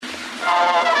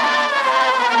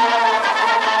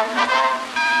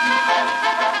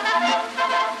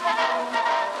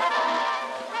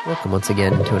welcome once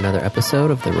again to another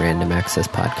episode of the Random Access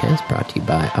Podcast, brought to you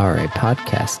by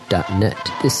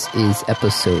rapodcast.net. This is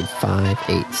episode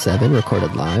 587,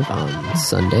 recorded live on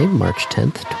Sunday, March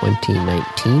 10th,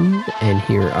 2019, and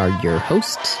here are your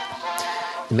hosts.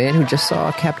 The man who just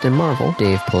saw Captain Marvel,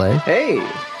 Dave Play. Hey!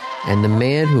 And the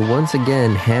man who once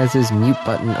again has his mute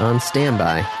button on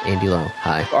standby, Andy Lowe.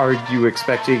 Hi. Are you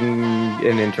expecting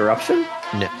an interruption?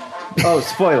 No. Oh,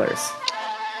 spoilers.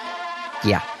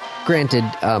 Yeah. Granted,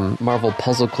 Marvel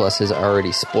Puzzle Quest has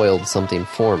already spoiled something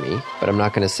for me, but I'm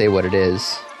not going to say what it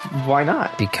is. Why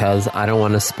not? Because I don't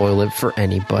want to spoil it for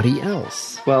anybody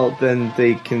else. Well, then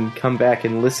they can come back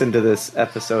and listen to this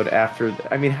episode after...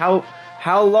 I mean, how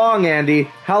long, Andy?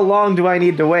 How long do I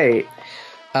need to wait?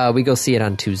 We go see it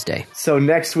on Tuesday. So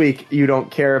next week, you don't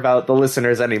care about the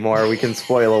listeners anymore. We can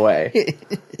spoil away.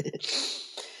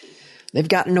 They've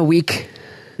gotten a week.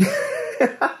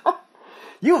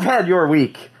 You've had your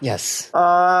week. Yes.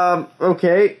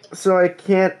 Okay, so I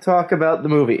can't talk about the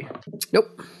movie.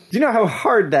 Nope. Do you know how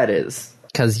hard that is?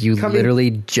 Because you literally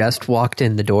just walked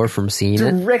in the door from seeing it?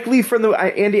 Directly from the...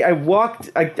 Andy, I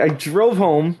drove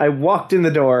home, I walked in the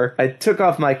door, I took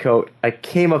off my coat, I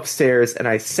came upstairs, and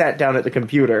I sat down at the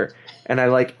computer, and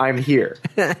I'm here.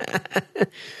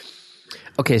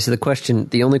 Okay, so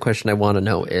the only question I want to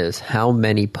know is, how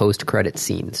many post-credit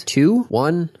scenes? 2?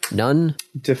 1? None?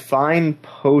 Define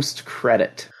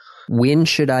post-credit. When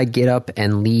should I get up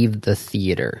and leave the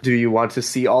theater? Do you want to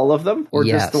see all of them? Or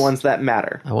Yes. just the ones that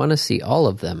matter? I want to see all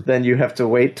of them. Then you have to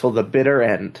wait till the bitter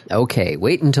end. Okay,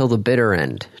 wait until the bitter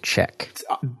end. Check.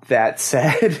 That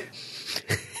said...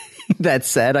 That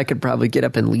said, I could probably get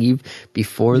up and leave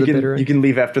before the bitter end. You can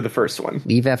leave after the first one.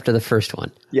 Leave after the first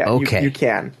one. Yeah, okay. You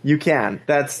can.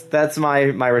 That's my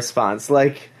response.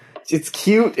 It's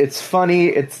cute, it's funny,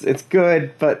 it's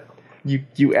good, but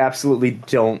you absolutely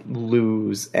don't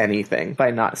lose anything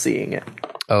by not seeing it.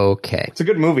 Okay. It's a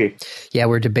good movie. Yeah,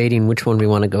 we're debating which one we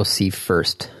want to go see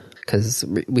first. Because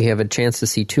we have a chance to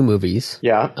see 2 movies.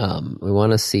 Yeah. We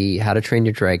want to see How to Train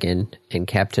Your Dragon and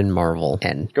Captain Marvel.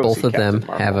 And both of them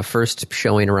have a first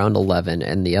showing around 11,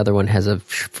 and the other one has a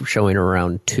showing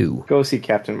around 2. Go see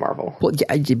Captain Marvel. Well,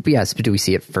 yes, but do we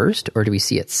see it first, or do we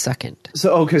see it second?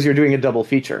 So, because you're doing a double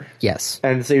feature. Yes.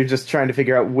 And so you're just trying to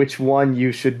figure out which one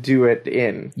you should do it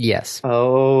in. Yes.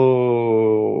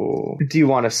 Oh. Do you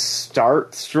want to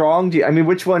start strong?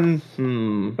 Which one?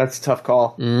 That's a tough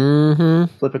call.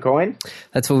 Mm-hmm. Flip a coin?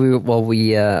 That's what we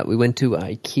went to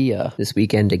IKEA this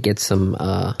weekend to get some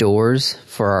doors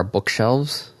for our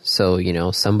bookshelves.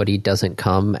 So, somebody doesn't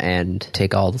come and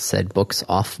take all the said books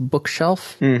off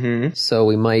bookshelf. Mm-hmm. So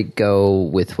we might go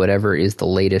with whatever is the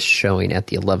latest showing at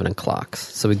the 11 o'clock.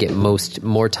 So we get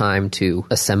more time to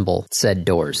assemble said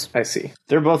doors. I see.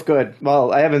 They're both good.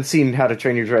 Well, I haven't seen How to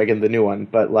Train Your Dragon, the new one,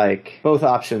 but both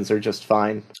options are just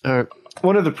fine. All right.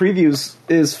 One of the previews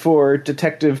is for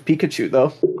Detective Pikachu,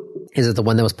 though. Is it the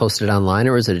one that was posted online,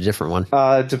 or is it a different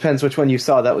one? Depends which one you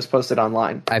saw that was posted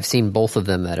online. I've seen both of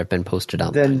them that have been posted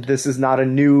online. Then this is not a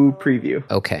new preview.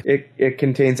 Okay. It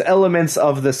contains elements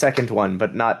of the second one,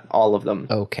 but not all of them.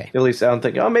 Okay. At least I don't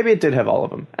think. Oh, maybe it did have all of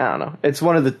them. I don't know. It's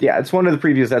one of the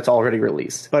previews that's already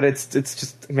released. But it's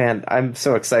just, man, I'm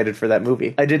so excited for that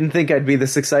movie. I didn't think I'd be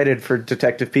this excited for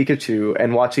Detective Pikachu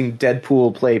and watching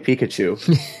Deadpool play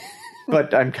Pikachu.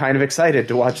 But I'm kind of excited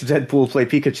to watch Deadpool play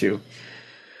Pikachu.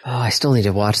 Oh, I still need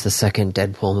to watch the second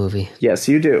Deadpool movie. Yes,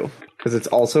 you do. Because it's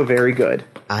also very good.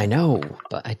 I know,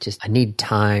 but I need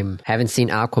time. Haven't seen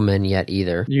Aquaman yet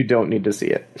either. You don't need to see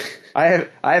it. I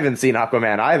haven't seen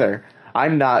Aquaman either.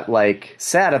 I'm not,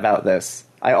 sad about this.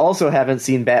 I also haven't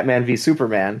seen Batman v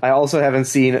Superman. I also haven't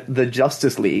seen The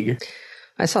Justice League.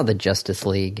 I saw The Justice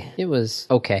League. It was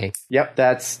okay. Yep,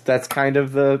 that's kind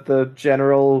of the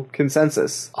general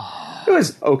consensus. It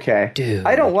was okay. Dude.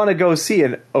 I don't want to go see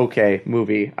an okay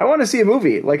movie. I want to see a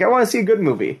movie. I want to see a good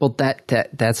movie. Well,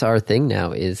 that's our thing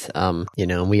now is,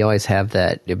 we always have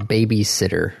that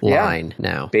babysitter line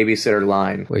now. Babysitter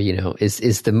line. Where,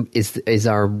 is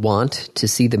our want to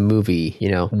see the movie,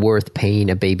 worth paying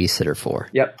a babysitter for?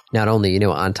 Yep. Not only,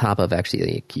 on top of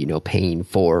actually, paying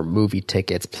for movie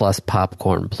tickets plus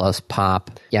popcorn plus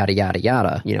pop, yada, yada,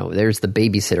 yada. There's the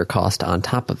babysitter cost on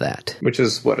top of that. Which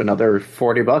is, another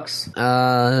 $40?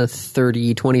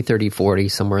 30, 20, 30, 40,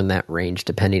 somewhere in that range,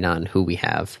 depending on who we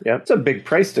have. Yeah, it's a big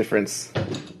price difference.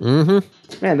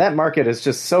 Mm-hmm. Man, that market is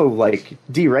just so,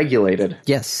 deregulated.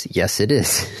 Yes, it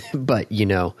is. But,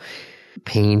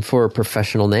 paying for a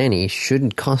professional nanny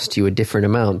shouldn't cost you a different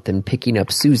amount than picking up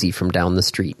Susie from down the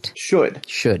street.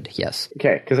 Should, yes.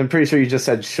 Okay, because I'm pretty sure you just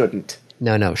said shouldn't.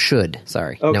 No, should.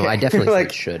 Sorry. No, Okay. I definitely Like-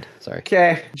 said should. Sorry.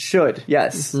 Okay, should.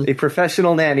 Yes. A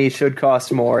professional nanny should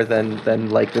cost more than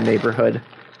like the neighborhood.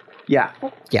 Yeah.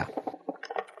 Yeah.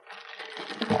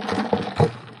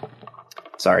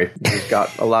 Sorry. We've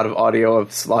got a lot of audio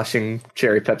of sloshing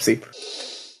cherry Pepsi.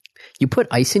 You put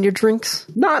ice in your drinks?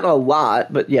 Not a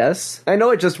lot, but yes. I know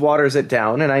it just waters it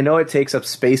down, and I know it takes up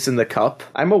space in the cup.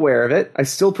 I'm aware of it. I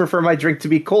still prefer my drink to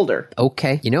be colder.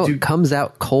 Okay. You know, it comes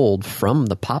out cold from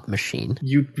the pop machine.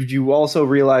 You also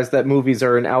realize that movies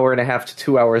are an hour and a half to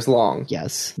 2 hours long.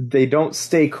 Yes. They don't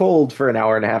stay cold for an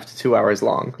hour and a half to 2 hours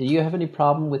long. Do you have any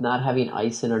problem with not having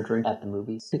ice in our drink at the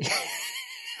movies?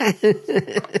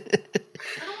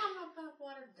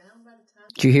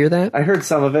 Did you hear that? I heard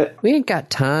some of it. We ain't got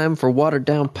time for watered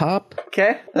down pop.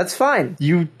 Okay, that's fine.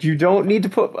 You don't need to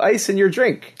put ice in your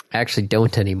drink. I actually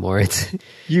don't anymore. It's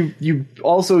You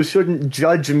also shouldn't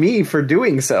judge me for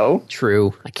doing so,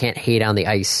 true. I can't hate on the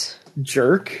ice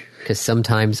jerk. because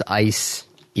sometimes ice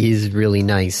is really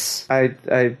nice.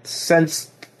 I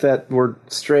sense that we're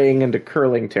straying into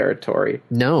curling territory.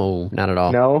 No, not at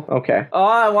all. No? Okay. Oh,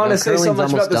 I want No, to say so curling's much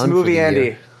almost about this done for movie, the Andy.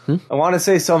 year. I want to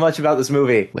say so much about this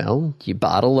movie. Well, you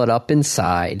bottle it up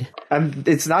inside.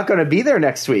 It's not going to be there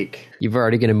next week. You're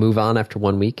already going to move on after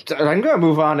 1 week? I'm going to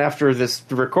move on after this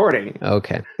recording.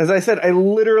 Okay. As I said, I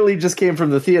literally just came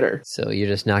from the theater. So you're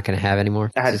just not going to have any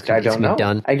more? I It's gonna don't be know.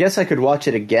 Done? I guess I could watch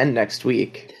it again next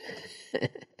week.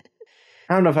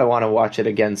 I don't know if I want to watch it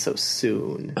again so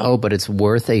soon. Oh, but it's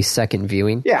worth a second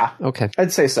viewing? Yeah. Okay.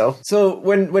 I'd say so. So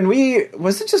when we,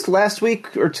 was it just last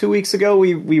week or 2 weeks ago,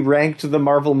 we ranked the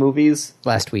Marvel movies?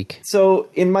 Last week. So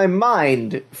in my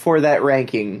mind for that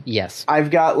ranking, Yes.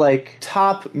 I've got like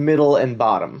top, middle, and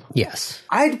bottom. Yes.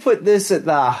 I'd put this at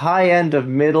the high end of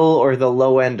middle or the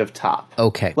low end of top.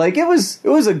 Okay. Like it was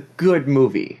a good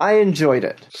movie. I enjoyed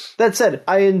it. That said,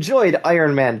 I enjoyed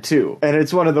Iron Man 2, and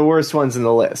it's one of the worst ones in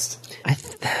the list.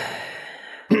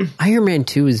 Iron Man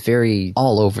 2 is very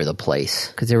all over the place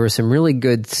because there were some really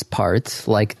good parts,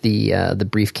 like the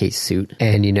briefcase suit,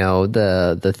 and you know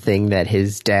the thing that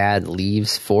his dad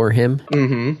leaves for him,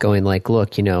 going like,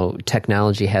 look, you know,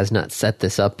 technology has not set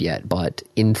this up yet, but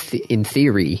in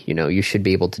theory, you know, you should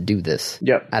be able to do this.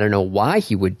 Yep. I don't know why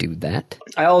he would do that.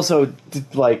 I also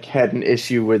had an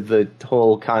issue with the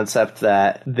whole concept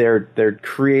that they're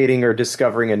creating or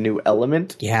discovering a new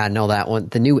element. Yeah, no, that one,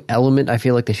 the new element, I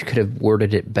feel like they could have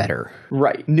worded it better.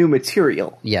 Right. New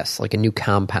material. Yes, like a new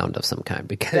compound of some kind,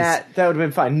 because That would have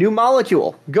been fine. New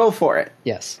molecule. Go for it.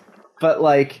 yes. But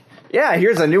like, yeah,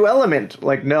 here's a new element.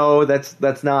 Like, no, that's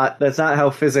not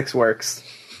how physics works.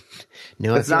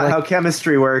 No, That's I feel not like how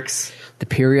chemistry works. the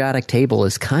periodic table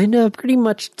is kind of pretty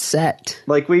much set.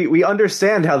 Like, we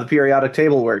understand how the periodic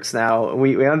table works now.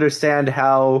 We understand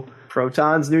how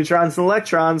protons, neutrons, and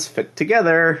electrons fit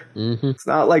together. Mm-hmm. It's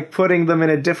not like putting them in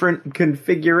a different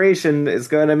configuration is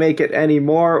going to make it any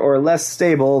more or less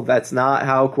stable. That's not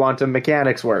how quantum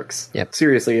mechanics works. Yep.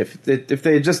 Seriously, if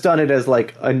they had just done it as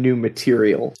like a new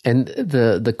material. And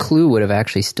the clue would have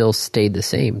actually still stayed the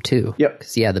same, too. Yep.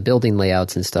 'Cause, yeah, the building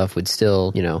layouts and stuff would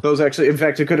still, you know. Those actually, in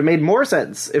fact, it could have made more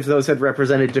sense if those had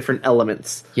represented different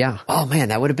elements. Yeah. Oh, man,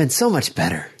 that would have been so much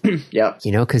better. Yep.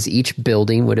 You know, because each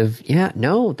building would have,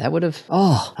 that would have,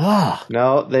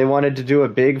 No, they wanted to do a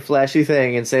big flashy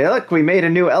thing and say, look, we made a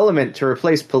new element to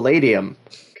replace palladium.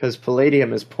 Because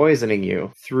palladium is poisoning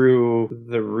you through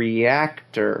the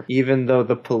reactor, even though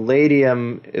the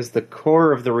palladium is the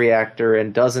core of the reactor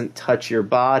and doesn't touch your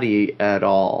body at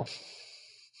all.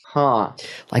 Huh.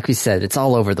 like we said, it's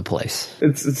all over the place.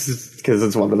 It's because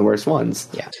it's one of the worst ones.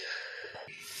 Yeah.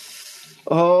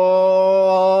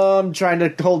 Oh, I'm trying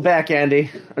to hold back, Andy.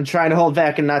 I'm trying to hold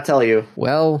back and not tell you.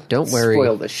 Well, don't worry.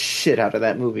 Spoil the shit out of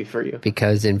that movie for you.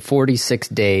 Because in 46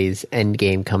 days,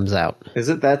 Endgame comes out. Is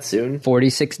it that soon?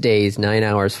 46 days, 9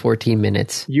 hours, 14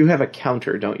 minutes. You have a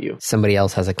counter, don't you? Somebody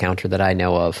else has a counter that I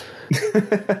know of.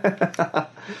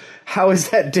 How is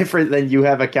that different than you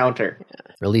have a counter?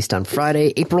 Released on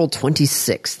Friday, April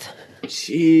 26th.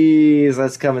 Jeez,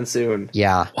 that's coming soon.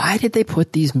 Yeah. Why did they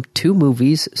put these two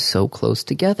movies so close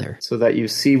together? So that you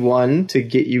see one to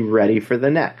get you ready for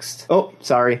the next. Oh,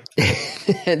 sorry.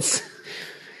 That's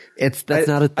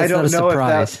not a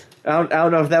surprise. I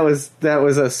don't know if that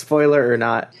was a spoiler or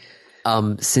not.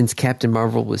 Since Captain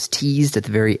Marvel was teased at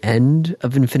the very end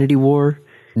of Infinity War,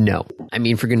 no. I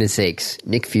mean, for goodness sakes,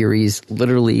 Nick Fury's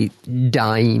literally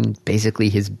dying, basically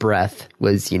his breath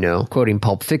was, quoting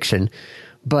Pulp Fiction.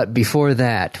 But before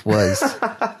that was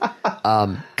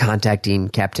contacting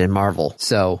Captain Marvel.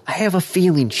 So I have a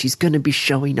feeling she's going to be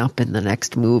showing up in the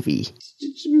next movie.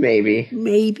 Maybe.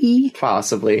 Maybe.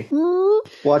 Possibly.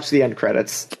 Watch the end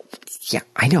credits. Yeah,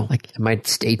 I know. Like, I might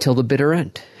stay till the bitter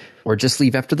end. Or just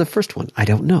leave after the first one. I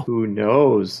don't know. Who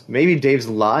knows? Maybe Dave's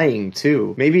lying,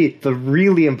 too. Maybe the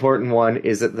really important one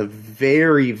is at the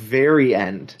very, very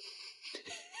end.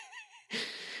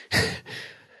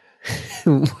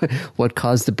 What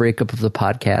caused the breakup of the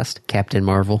podcast? Captain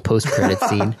Marvel, post-credit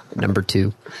scene, number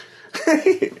 2.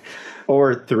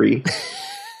 Or 3.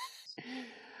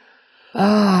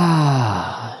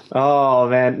 Oh,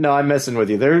 man. No, I'm messing with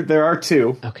you. There are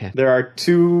 2. Okay. There are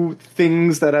 2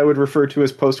 things that I would refer to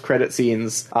as post-credit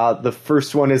scenes. The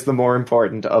first one is the more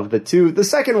important of the 2. The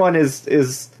second one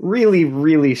is really,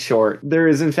 really short. There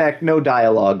is, in fact, no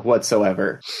dialogue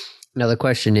whatsoever. Now, the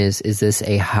question is this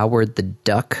a Howard the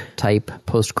Duck type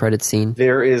post-credit scene?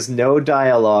 There is no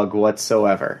dialogue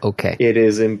whatsoever. Okay. It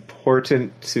is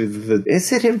important to the...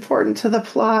 Is it important to the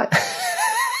plot?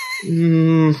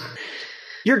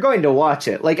 You're going to watch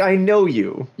it. Like, I know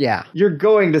you. Yeah. You're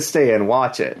going to stay and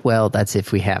watch it. Well, that's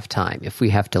if we have time. If we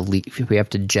have to leave, if we have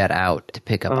to jet out to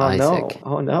pick up Isaac.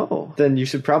 No. Then you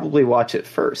should probably watch it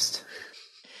first.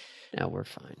 No, we're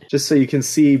fine. Just so you can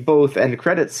see both end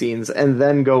credit scenes and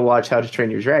then go watch How to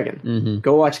Train Your Dragon. Mm-hmm.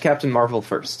 Go watch Captain Marvel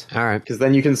first. All right. Because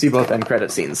then you can see both end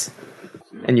credit scenes.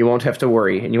 And you won't have to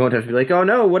worry. And you won't have to be like, oh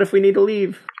no, what if we need to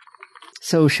leave?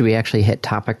 So, should we actually hit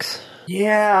topics?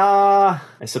 Yeah,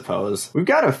 I suppose. We've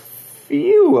got a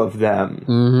few of them.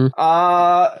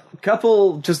 Mm-hmm.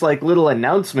 Couple just like little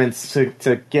announcements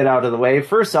to get out of the way.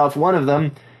 First off, one of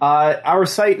them, our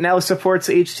site now supports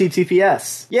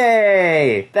HTTPS.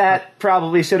 Yay! That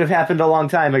probably should have happened a long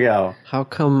time ago. How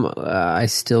come I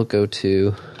still go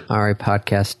to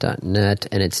ripodcast.net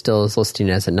and it still is listing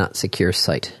as a not secure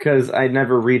site? Because I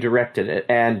never redirected it,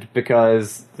 and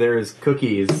because there's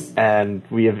cookies, and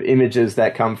we have images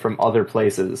that come from other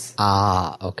places.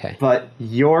 Ah, okay. But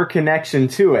your connection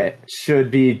to it should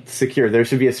be secure. There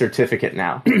should be a certificate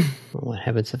now. What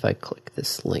happens if I click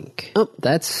this link? Oh,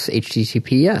 that's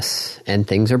HTTPS, and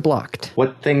things are blocked.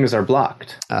 What things are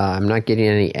blocked? I'm not getting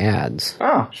any ads.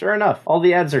 Oh, sure enough. All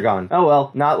the ads are gone. Oh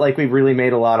well, not like we really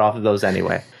made a lot off of those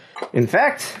anyway. In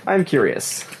fact, I'm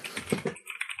curious.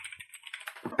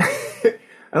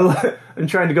 I'm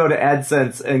trying to go to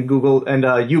AdSense and Google, and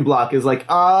uBlock is like,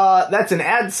 that's an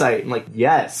ad site. I'm like,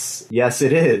 yes,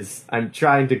 it is. I'm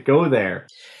trying to go there.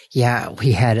 Yeah,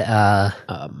 we had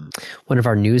one of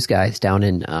our news guys down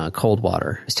in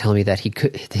Coldwater was telling me that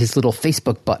his little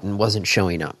Facebook button wasn't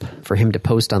showing up for him to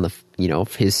post on the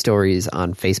his stories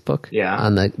on Facebook. Yeah,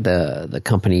 on the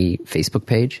company Facebook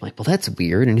page. I'm like, well, that's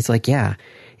weird. And he's like, yeah.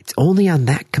 It's only on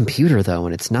that computer, though,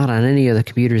 and it's not on any of the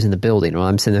computers in the building. Well,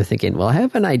 I'm sitting there thinking, well, I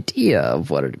have an idea of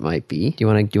what it might be. Do you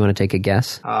want to take a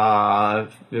guess?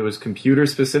 It was computer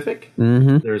specific.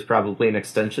 Mm-hmm. There was probably an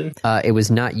extension. It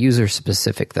was not user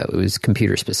specific, though. It was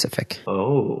computer specific.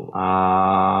 Oh.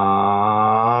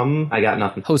 I got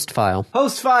nothing. Host file.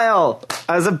 Host file!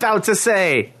 I was about to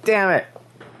say. Damn it.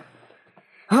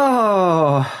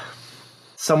 Oh.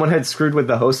 Someone had screwed with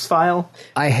the host file?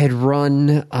 I had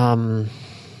run,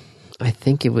 I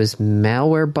think it was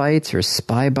Malwarebytes or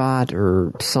Spybot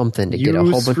or something to get a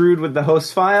whole bunch. You screwed with the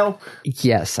host file?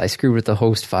 Yes, I screwed with the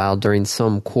host file during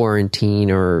some quarantine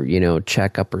or,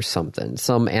 checkup or something.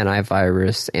 Some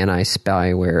antivirus,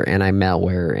 anti-spyware,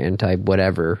 anti-malware,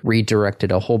 anti-whatever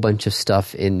redirected a whole bunch of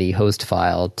stuff in the host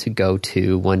file to go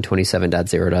to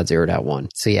 127.0.0.1.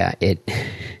 So yeah,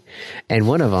 and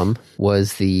one of them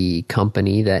was the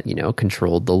company that,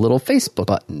 controlled the little Facebook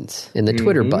buttons and the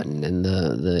Twitter button and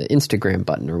the Instagram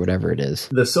button or whatever it is.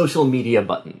 The social media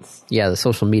buttons. Yeah, the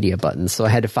social media buttons. So I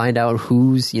had to find out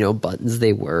whose, buttons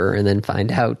they were and then find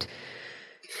out,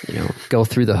 go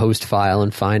through the host file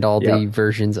and find all the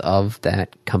versions of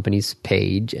that company's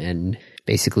page and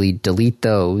basically delete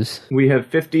those. We have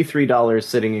 $53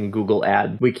 sitting in Google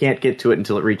Ad. We can't get to it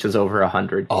until it reaches over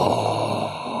 100.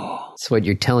 Oh. So what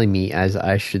you're telling me is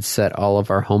I should set all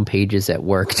of our home pages at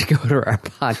work to go to our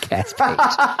podcast page.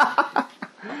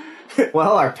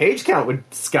 Well, our page count would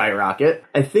skyrocket.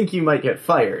 I think you might get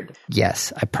fired.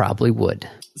 Yes, I probably would.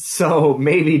 So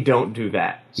maybe don't do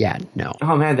that. Yeah, no.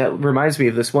 Oh man, that reminds me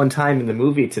of this one time in the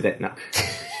movie today. No.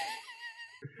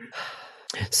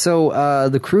 So,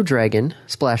 the Crew Dragon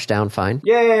splashed down fine.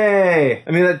 Yay!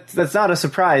 I mean, that's not a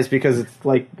surprise because it's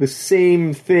like the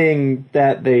same thing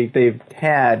that they've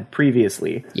had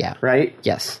previously. Yeah. Right?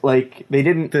 Yes. Like, they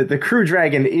didn't... The Crew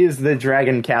Dragon is the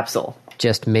Dragon capsule.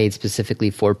 Just made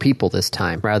specifically for people this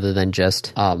time, rather than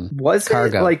just was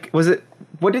cargo. Was it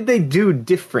what did they do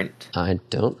different? I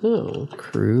don't know.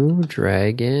 Crew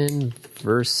Dragon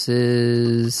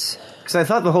versus... Because I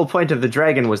thought the whole point of the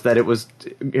Dragon was that it was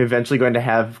eventually going to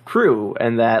have crew,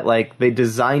 and that, like, they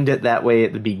designed it that way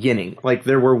at the beginning. Like,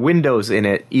 there were windows in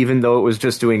it, even though it was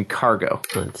just doing cargo.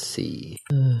 Let's see.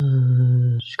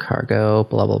 Cargo,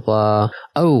 blah, blah, blah.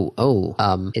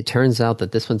 It turns out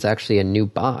that this one's actually a new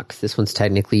box. This one's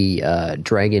technically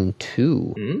Dragon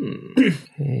 2.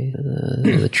 Okay,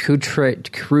 the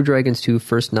Crew Dragons 2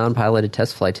 first non-piloted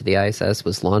test flight to the ISS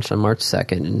was launched on March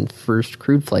 2nd, and first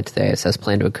crewed flight to the ISS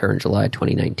planned to occur in July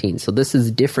 2019. So this is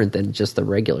different than just the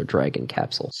regular Dragon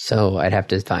capsule. So I'd have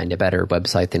to find a better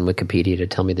website than Wikipedia to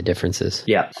tell me the differences.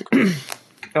 Yeah.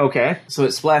 Okay, so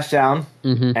it splashed down,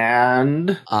 and...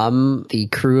 The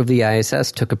crew of the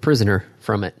ISS took a prisoner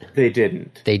from it. They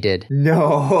didn't. They did.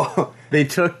 No. They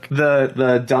took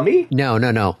the dummy?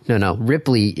 No.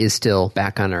 Ripley is still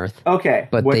back on Earth. Okay,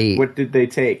 but what did they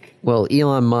take? Well,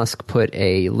 Elon Musk put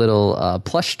a little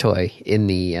plush toy in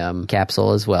the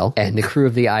capsule as well, and the crew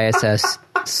of the ISS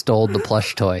stole the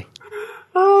plush toy.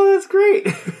 Oh, that's great.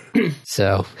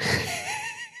 So...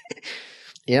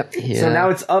 Yep. Yeah. So now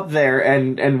it's up there,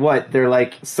 and what? They're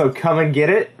like, so come and get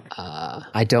it?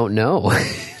 I don't know. I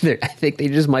think they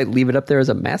just might leave it up there as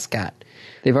a mascot.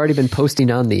 They've already been posting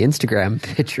on the Instagram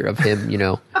picture of him,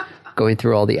 going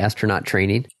through all the astronaut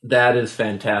training. That is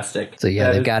fantastic. So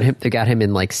yeah, they got him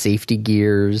in like safety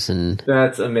gears and...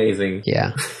 That's amazing.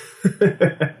 Yeah.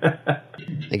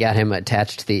 They got him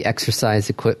attached to the exercise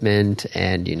equipment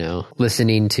and,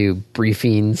 listening to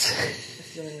briefings.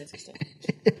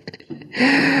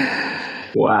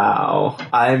 Wow.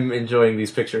 I'm enjoying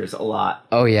these pictures a lot.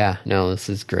 Oh, yeah. No, this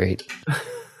is great.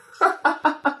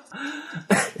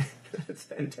 That's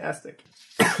fantastic.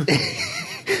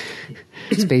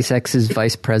 SpaceX's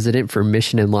vice president for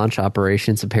mission and launch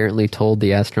operations apparently told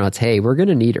the astronauts, hey, we're going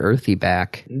to need Earthy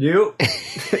back. Nope.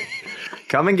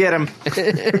 Come and get him.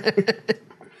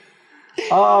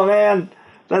 Oh, man.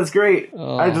 That's great.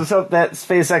 Oh. I just hope that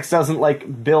SpaceX doesn't,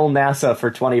 bill NASA for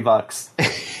 $20.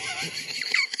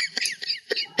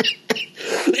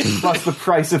 Plus the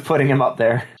price of putting him up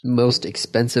there. Most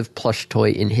expensive plush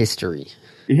toy in history.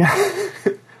 Yeah.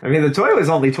 I mean, the toy was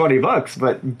only $20,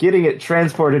 but getting it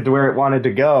transported to where it wanted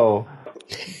to go...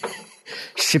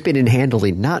 Shipping and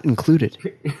handling not included.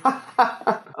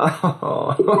 Oh.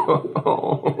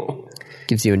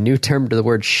 Gives you a new term to the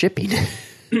word shipping.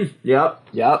 Yep.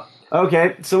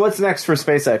 Okay, so what's next for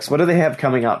SpaceX? What do they have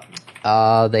coming up?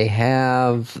 They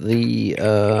have the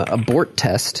abort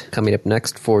test coming up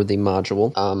next for the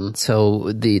module.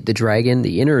 So the Dragon,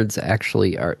 the innards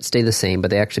actually stay the same, but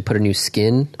they actually put a new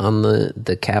skin on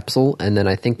the capsule, and then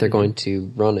I think they're going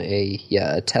to run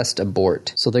a test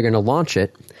abort. So they're going to launch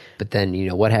it, but then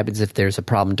what happens if there's a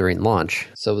problem during launch?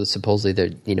 So supposedly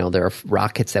there are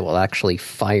rockets that will actually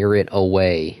fire it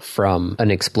away from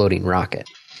an exploding rocket.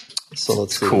 So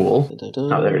let's see. Cool.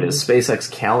 Oh, there it is.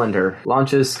 SpaceX calendar.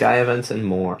 Launches, sky events, and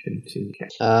more.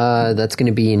 That's going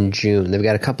to be in June. They've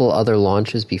got a couple other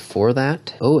launches before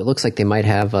that. Oh, it looks like they might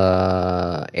have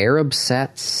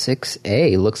Arabsat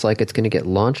 6A. Looks like it's going to get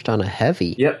launched on a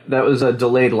Heavy. Yep, that was a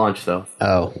delayed launch, though.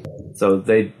 Oh. So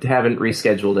they haven't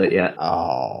rescheduled it yet.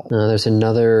 Oh. There's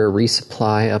another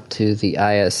resupply up to the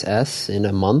ISS in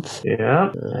a month.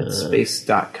 Yeah. At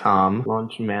space.com.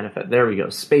 Launch manifest. There we go.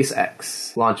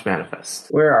 SpaceX. Launch manifest.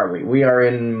 Where are we? We are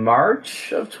in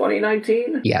March of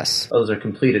 2019? Yes. Those are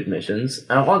completed missions.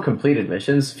 I don't want completed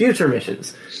missions. Future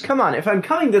missions. Come on, if I'm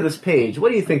coming to this page,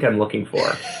 what do you think I'm looking for?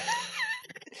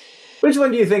 Which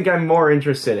one do you think I'm more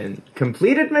interested in?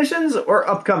 Completed missions or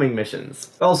upcoming missions?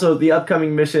 Also, the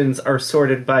upcoming missions are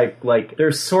sorted by,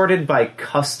 they're sorted by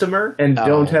customer and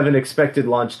don't have an expected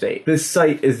launch date. This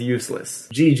site is useless.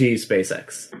 GG,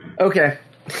 SpaceX. Okay.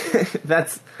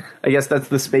 I guess that's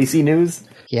the spacey news.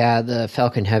 Yeah, the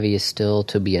Falcon Heavy is still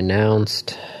to be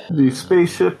announced. The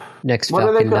spaceship. Next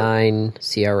Falcon 9,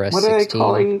 CRS-16. What are they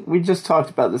calling? We just talked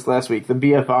about this last week. The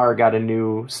BFR got a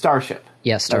new Starship.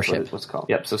 Yeah, Starship. That's what it's called.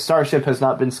 Yep, so Starship has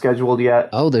not been scheduled yet.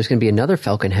 Oh, there's going to be another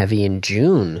Falcon Heavy in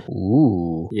June.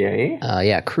 Ooh. Yay.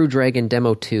 Yeah, Crew Dragon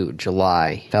Demo 2,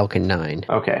 July. Falcon 9.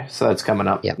 Okay, so that's coming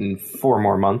up in 4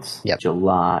 more months. Yep.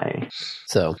 July.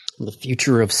 So, the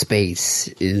future of space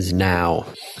is now.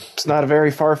 It's not a very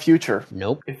far future.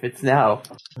 Nope. If it's now.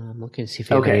 I'm looking to see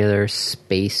if we have any other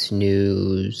space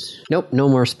news. Nope, no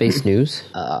more space news.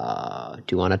 Do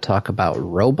you want to talk about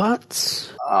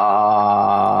robots?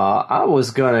 I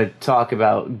was going to talk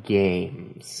about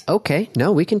games. Okay,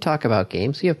 no, we can talk about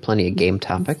games. We have plenty of game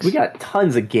topics. We got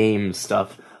tons of game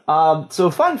stuff. So,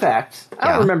 fun fact,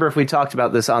 I don't remember if we talked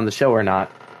about this on the show or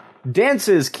not.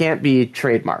 Dances can't be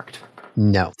trademarked.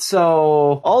 No.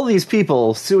 So all these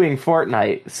people suing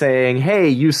Fortnite saying, hey,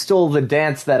 you stole the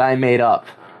dance that I made up.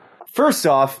 First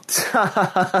off,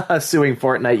 suing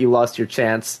Fortnite, you lost your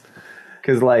chance.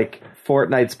 Because, like,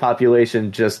 Fortnite's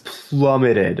population just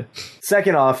plummeted.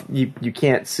 Second off, you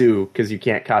can't sue because you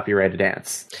can't copyright a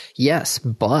dance. Yes,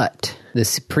 but the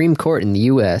Supreme Court in the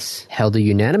U.S. held a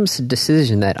unanimous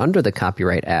decision that under the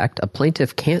Copyright Act, a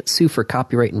plaintiff can't sue for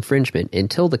copyright infringement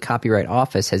until the Copyright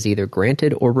Office has either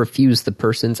granted or refused the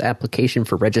person's application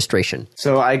for registration.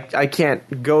 So I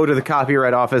can't go to the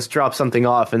Copyright Office, drop something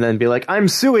off, and then be like, I'm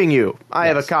suing you. I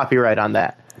have a copyright on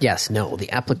that. Yes, no,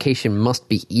 the application must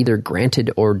be either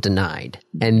granted or denied.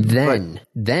 And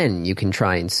then you can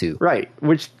try and sue. Right,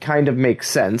 which kind of makes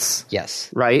sense.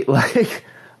 Yes. Right? Like,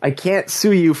 I can't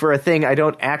sue you for a thing I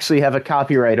don't actually have a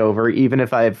copyright over, even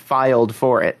if I've filed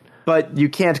for it. But you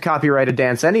can't copyright a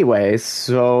dance anyway,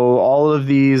 so all of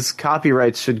these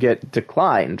copyrights should get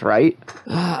declined, right?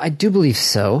 I do believe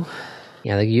so.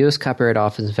 Yeah, the U.S. Copyright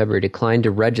Office in February declined to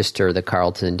register the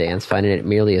Carlton dance, finding it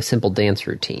merely a simple dance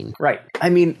routine. Right. I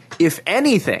mean, if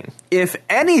anything,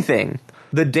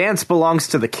 the dance belongs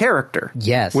to the character.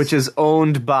 Yes. Which is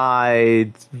owned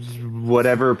by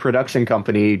whatever production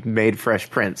company made Fresh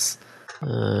Prince.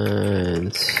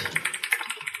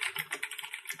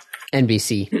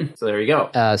 NBC. So there you go.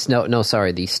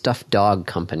 Sorry, the Stuffed Dog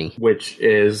Company. Which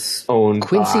is owned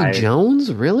Quincy by...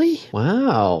 Jones? Really?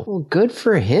 Wow. Well, good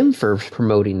for him for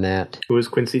promoting that. Who is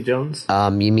Quincy Jones?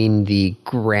 You mean the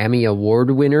Grammy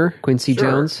Award winner, Quincy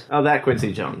Jones? Oh, that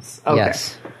Quincy Jones. Okay.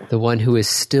 Yes. The one who is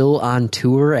still on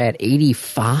tour at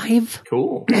 85?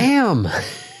 Cool. Damn.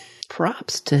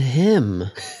 Props to him.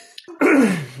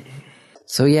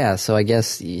 So I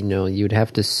guess, you'd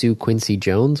have to sue Quincy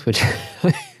Jones, which...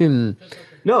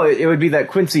 No, it would be that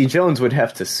Quincy Jones would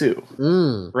have to sue,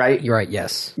 right? You're right,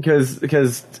 yes. Because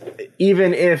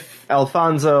even if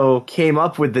Alfonso came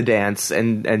up with the dance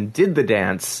and did the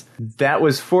dance, that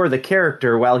was for the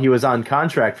character while he was on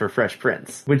contract for Fresh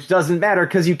Prince, which doesn't matter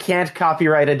because you can't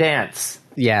copyright a dance.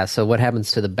 Yeah, so what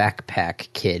happens to the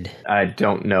Backpack Kid? I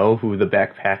don't know who the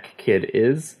Backpack Kid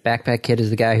is. Backpack Kid is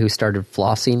the guy who started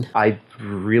flossing? I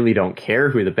really don't care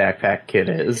who the Backpack Kid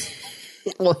is.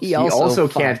 Well, he also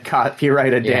can't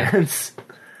copyright a dance.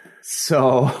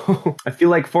 So, I feel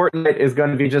like Fortnite is going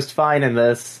to be just fine in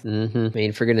this. Mm-hmm. I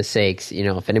mean, for goodness sakes,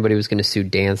 if anybody was going to sue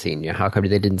dancing, how come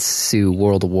they didn't sue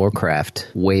World of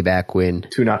Warcraft way back when?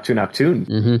 Tune.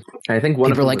 Mm-hmm. I think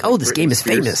people were like, oh, this game is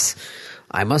famous.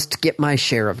 I must get my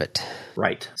share of it.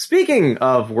 Right. Speaking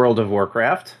of World of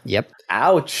Warcraft. Yep.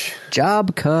 Ouch.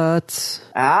 Job cuts.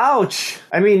 Ouch.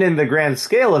 I mean, in the grand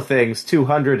scale of things,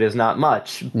 200 is not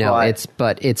much. No,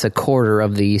 it's a quarter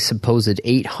of the supposed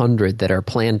 800 that are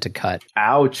planned to cut.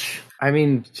 Ouch. I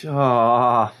mean,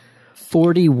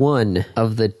 41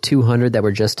 of the 200 that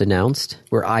were just announced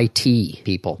were IT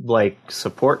people. Like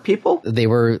support people? They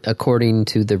were, according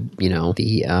to the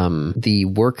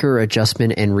worker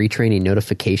adjustment and retraining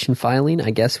notification filing,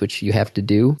 I guess, which you have to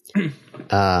do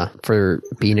for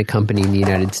being a company in the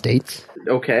United States.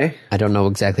 Okay. I don't know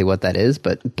exactly what that is,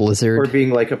 but Blizzard... Or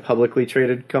being like a publicly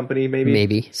traded company, maybe?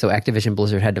 Maybe. So Activision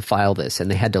Blizzard had to file this,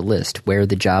 and they had to list where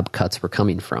the job cuts were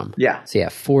coming from. Yeah. So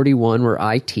 41 were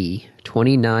IT,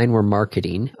 29 were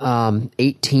marketing,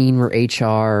 18 were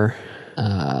HR,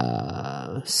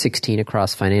 16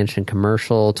 across financial and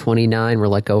commercial, 29 were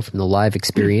let go from the live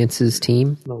experiences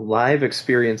team. The live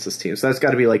experiences team. So that's got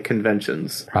to be like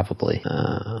conventions. Probably.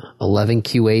 11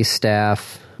 QA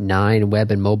staff, 9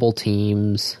 web and mobile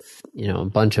teams, a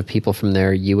bunch of people from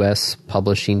their U.S.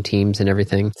 publishing teams and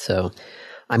everything. So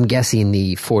I'm guessing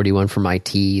the 41 from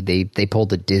IT, they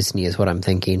pulled a Disney is what I'm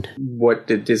thinking. What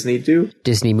did Disney do?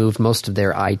 Disney moved most of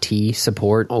their IT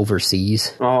support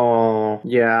overseas. Oh,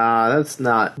 yeah, that's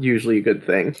not usually a good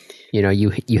thing.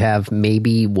 You have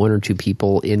maybe 1 or 2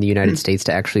 people in the United States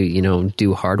to actually,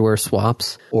 do hardware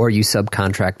swaps, or you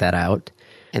subcontract that out.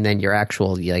 And then your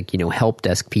actual, help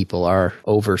desk people are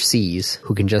overseas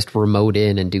who can just remote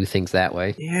in and do things that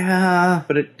way. Yeah,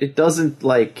 but it doesn't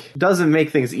make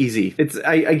things easy.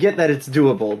 I get that it's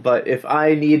doable, but if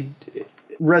I need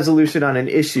resolution on an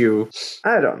issue,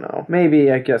 I don't know. Maybe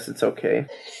I guess it's okay.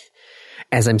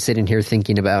 As I'm sitting here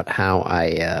thinking about how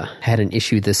I had an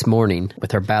issue this morning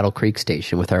with our Battle Creek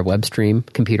station with our web stream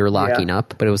computer locking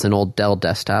up, but it was an old Dell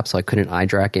desktop, so I couldn't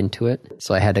iDRAC into it.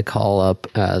 So I had to call up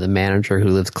the manager who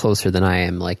lives closer than I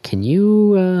am. Like, can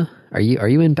you Are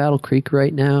you in Battle Creek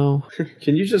right now?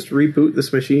 Can you just reboot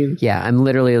this machine? Yeah, I'm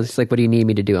literally, it's like, what do you need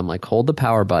me to do? I'm like, hold the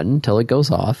power button till it goes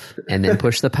off, and then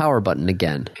push the power button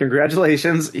again.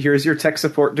 Congratulations, here's your tech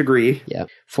support degree. Yeah.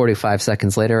 45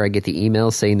 seconds later, I get the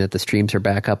email saying that the streams are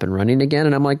back up and running again,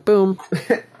 and I'm like, boom.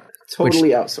 Totally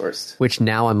outsourced. Which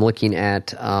now I'm looking at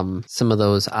some of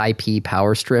those IP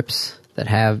power strips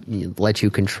that let you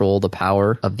control the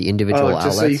power of the individual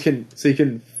outlets. So you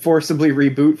can forcibly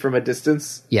reboot from a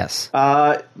distance? Yes.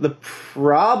 The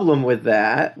problem with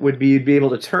that would be you'd be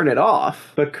able to turn it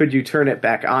off, but could you turn it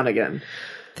back on again?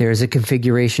 There's a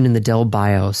configuration in the Dell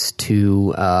BIOS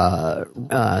to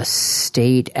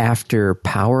state after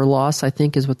power loss, I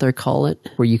think is what they call it,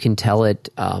 where you can tell it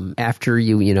after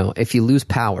if you lose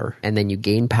power and then you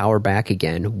gain power back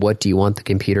again, what do you want the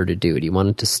computer to do? Do you want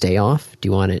it to stay off? Do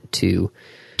you want it to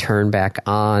turn back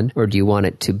on, or do you want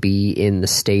it to be in the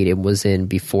state it was in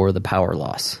before the power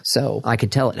loss? So I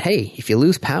could tell it, hey, if you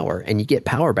lose power and you get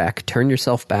power back, turn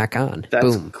yourself back on. That's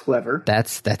Boom. Clever.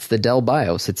 That's the Dell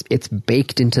BIOS. It's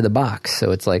baked into the box, so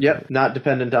it's like, yep, not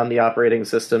dependent on the operating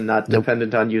system, not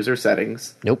dependent on user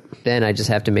settings. Nope. Then I just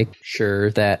have to make sure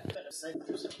that,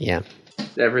 yeah.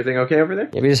 Everything okay over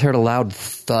there? Yeah, we just heard a loud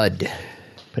thud.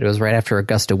 But it was right after a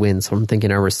gust of wind, so I'm thinking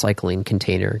our recycling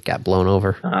container got blown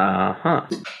over. Uh-huh.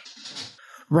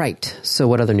 Right. So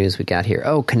what other news we got here?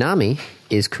 Oh, Konami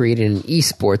is creating an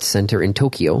esports center in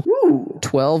Tokyo. Ooh.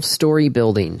 12-story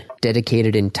building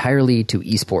dedicated entirely to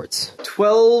esports.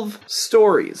 12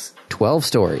 stories. 12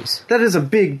 stories. That is a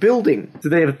big building. Do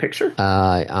they have a picture?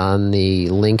 On the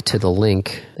link to the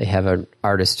link, they have an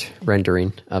artist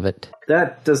rendering of it.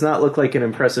 That does not look like an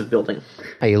impressive building.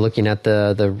 Are you looking at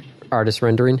the artist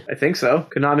rendering? I think so.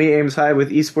 Konami aims high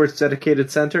with esports dedicated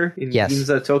center in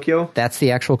Ginza, Tokyo. That's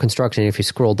the actual construction if you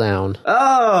scroll down.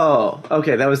 Oh,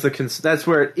 okay. That was that's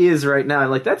where it is right now. I'm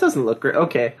like, that doesn't look great.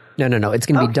 Okay. No. It's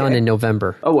going to be done in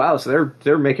November. Oh, wow. So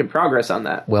they're making progress on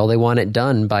that. Well, they want it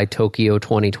done by Tokyo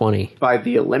 2020. By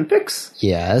the Olympics?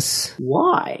 Yes.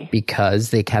 Why?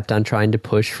 Because they kept on trying to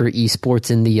push for esports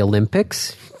in the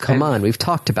Olympics. Come on, we've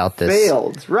talked about this.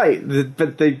 Failed, right.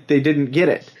 But they didn't get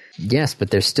it. Yes, but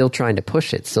they're still trying to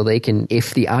push it. So they can,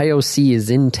 if the IOC is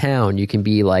in town, you can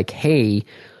be like, hey,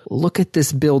 look at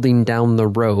this building down the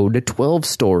road, 12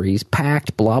 stories,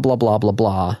 packed, blah, blah, blah, blah,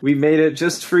 blah. We made it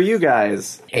just for you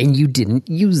guys. And you didn't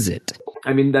use it.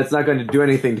 I mean, that's not going to do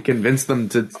anything to convince them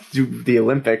to do the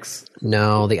Olympics.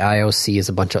 No, the IOC is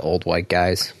a bunch of old white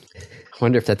guys. I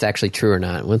wonder if that's actually true or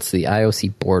not. What's the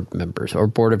IOC board members or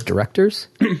board of directors?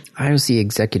 IOC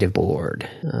executive board.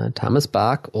 Thomas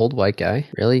Bach, old white guy.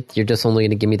 Really? You're just only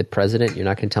going to give me the president? You're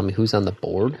not going to tell me who's on the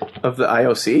board? Of the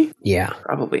IOC? Yeah.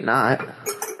 Probably not.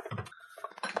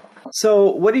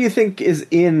 So, what do you think is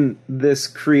in this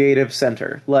creative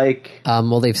center? Like,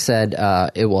 well, they've said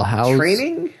it will house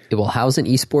training. It will house an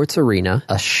esports arena,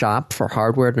 a shop for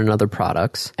hardware and other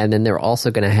products, and then they're also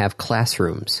going to have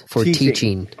classrooms for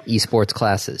teaching esports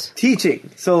classes. Teaching.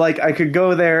 So, like, I could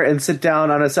go there and sit down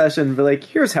on a session and be like,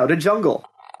 here's how to jungle.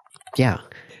 Yeah.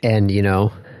 And,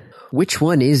 which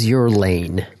one is your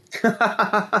lane?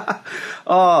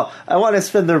 Oh, I want to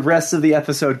spend the rest of the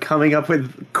episode coming up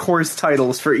with course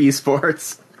titles for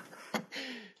esports.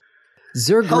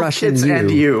 Zerg Rush and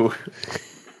you.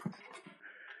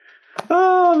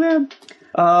 Oh, man.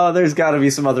 Oh, there's got to be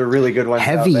some other really good ones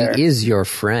Heavy out there. is your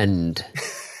friend.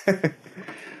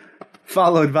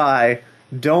 Followed by,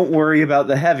 don't worry about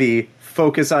the heavy,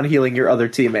 focus on healing your other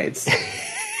teammates.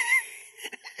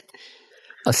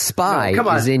 A spy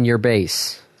is in your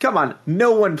base. Come on,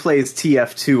 no one plays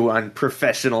TF2 on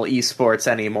professional esports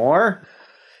anymore.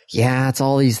 Yeah, it's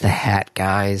all these the hat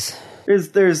guys.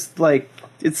 There's like,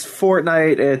 it's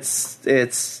Fortnite,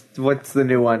 it's what's the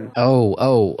new one?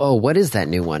 Oh, what is that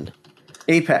new one?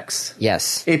 Apex.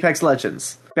 Yes. Apex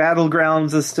Legends.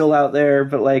 Battlegrounds is still out there,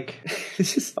 but like,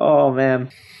 it's just, oh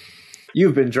man.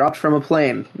 You've been dropped from a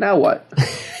plane. Now what?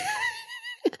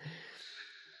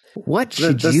 What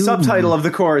should the you... subtitle of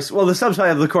the course, well, the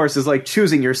subtitle of the course is like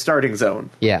choosing your starting zone.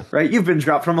 Yeah. Right? You've been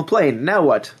dropped from a plane. Now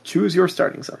what? Choose your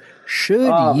starting zone.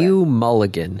 Should you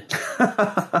mulligan?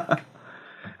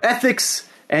 Ethics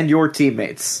and your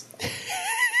teammates.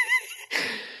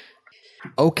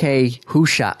 Okay, who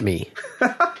shot me?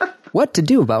 What to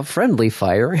do about friendly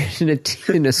fire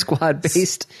in a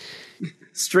squad-based...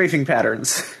 Strafing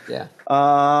patterns. Yeah.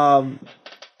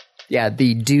 Yeah,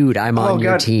 the dude, I'm on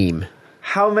your team.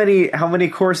 How many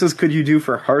courses could you do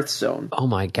for Hearthstone? Oh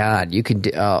my God! You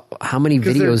could. How many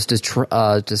videos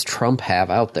does Trump have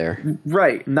out there?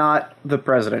 Right, not the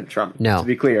President Trump. No, to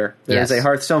be clear, there's a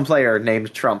Hearthstone player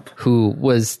named Trump who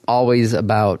was always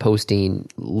about posting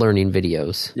learning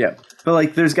videos. Yep. But,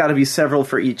 like, there's got to be several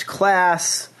for each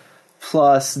class,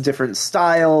 plus different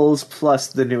styles, plus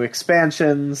the new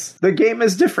expansions. The game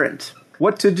is different.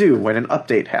 What to do when an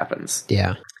update happens.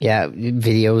 Yeah. Yeah,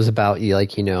 videos about,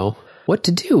 like, what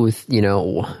to do with,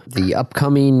 the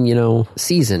upcoming,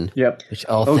 season. Yep. Which,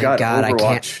 thank God,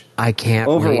 Overwatch. I can't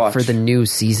wait for the new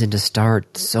season to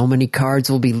start. So many cards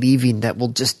will be leaving that will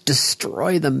just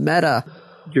destroy the meta.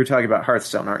 You're talking about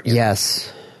Hearthstone, aren't you?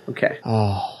 Yes. Okay.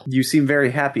 Oh. You seem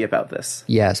very happy about this.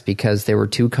 Yes, because there were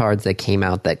 2 cards that came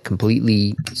out that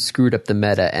completely screwed up the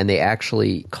meta, and they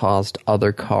actually caused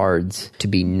other cards to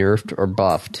be nerfed or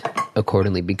buffed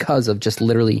accordingly because of just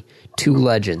literally 2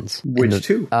 legends. Which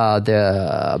 2?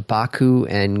 The Baku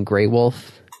and Grey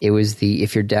Wolf. It was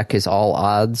if your deck is all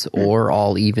odds or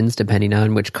all evens, depending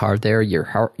on which card there,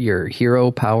 your hero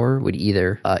power would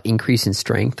either increase in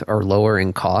strength or lower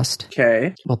in cost.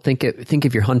 Okay. Well, think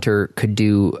if your hunter could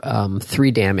do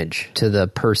 3 damage to the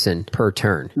person per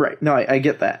turn. Right. No, I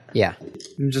get that. Yeah.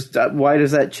 Just why does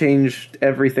that change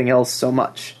everything else so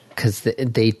much? Because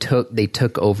they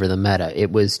took over the meta.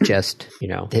 It was just,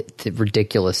 the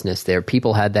ridiculousness there.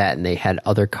 People had that, and they had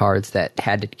other cards that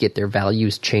had to get their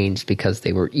values changed because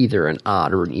they were either an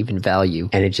odd or an even value,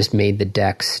 and it just made the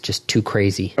decks just too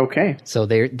crazy. Okay. So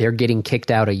they're getting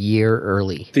kicked out a year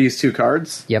early. These 2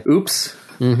 cards? Yep. Oops.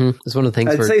 Mm-hmm. It's one of the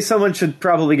things. I'd say someone should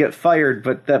probably get fired,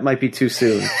 but that might be too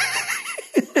soon.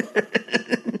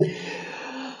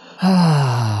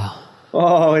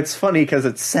 Oh, it's funny because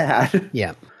it's sad.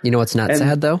 Yeah. You know what's not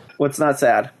sad, though? What's not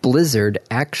sad? Blizzard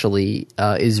actually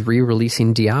is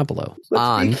re-releasing Diablo.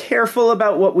 Let's be careful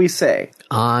about what we say.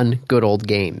 On Good Old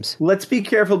Games. Let's be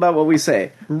careful about what we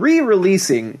say.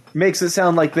 Re-releasing makes it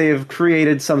sound like they've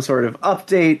created some sort of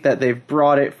update, that they've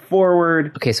brought it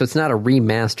forward. Okay, so it's not a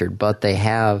remastered, but they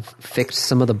have fixed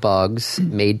some of the bugs,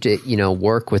 made it,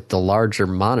 work with the larger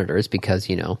monitors because,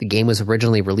 the game was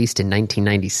originally released in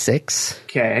 1996.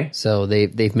 Okay. So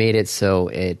they've made it so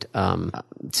it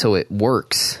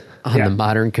works on the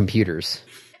modern computers.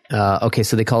 Okay,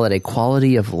 so they call it a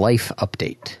quality of life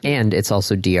update, and it's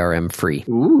also DRM free.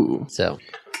 Ooh. So,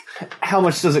 how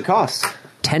much does it cost?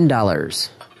 $10.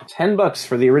 $10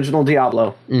 for the original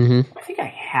Diablo. Mm-hmm. I think I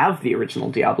have the original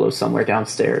Diablo somewhere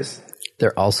downstairs.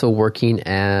 They're also working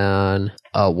on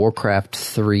Warcraft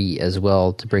 3 as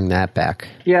well to bring that back.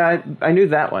 Yeah, I knew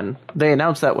that one. They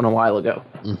announced that one a while ago.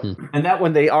 Mm-hmm. And that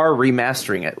one, they are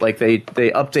remastering it. Like, they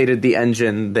updated the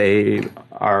engine. They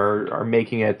are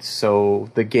making it so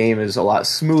the game is a lot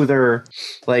smoother.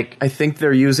 Like, I think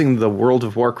they're using the World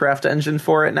of Warcraft engine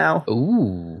for it now.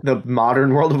 Ooh. The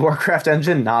modern World of Warcraft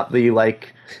engine, not the,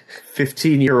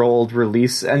 15-year-old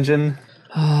release engine.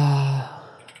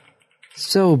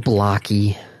 So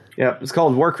blocky. Yeah, it's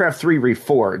called Warcraft 3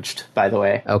 Reforged, by the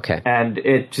way. Okay. And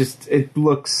it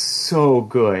looks so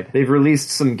good. They've released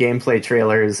some gameplay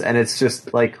trailers, and it's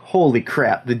just like, holy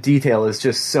crap, the detail is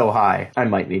just so high. I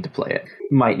might need to play it.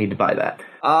 Might need to buy that.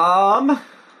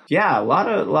 Yeah, a lot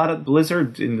of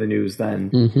Blizzard in the news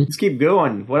then. Mm-hmm. Let's keep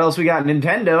going. What else we got?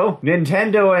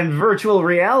 Nintendo and virtual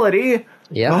reality.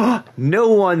 Yeah. No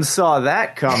one saw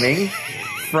that coming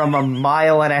from a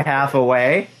mile and a half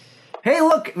away. Hey,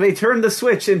 look! They turned the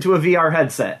Switch into a VR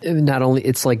headset. Not only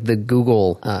it's like the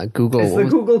Google. It's the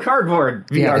Google Cardboard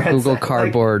VR headset. Google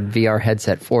Cardboard VR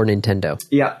headset for Nintendo.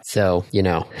 Yeah. So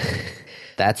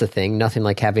that's a thing. Nothing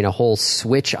like having a whole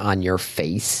Switch on your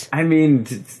face. I mean,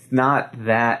 it's not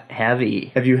that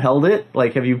heavy. Have you held it?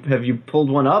 Like, have you pulled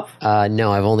one up?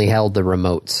 No, I've only held the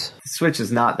remotes. The Switch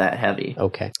is not that heavy.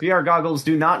 Okay. VR goggles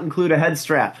do not include a head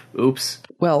strap. Oops.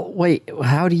 Well, wait.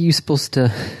 How are you supposed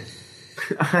to?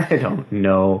 I don't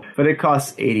know, but it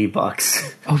costs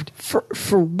 $80. Oh,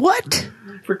 for what?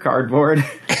 For cardboard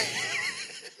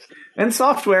and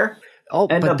software. Oh,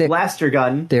 and but a blaster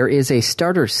gun. There is a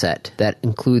starter set that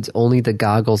includes only the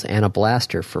goggles and a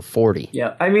blaster for $40.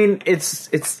 Yeah, I mean it's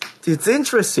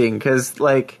interesting because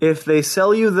if they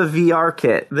sell you the VR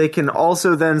kit, they can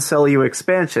also then sell you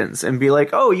expansions and be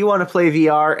like, oh, you want to play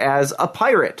VR as a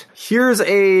pirate? Here's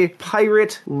a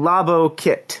pirate Labo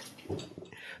kit.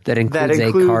 That includes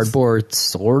a cardboard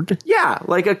sword? Yeah,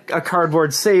 like a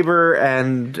cardboard saber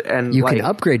and you can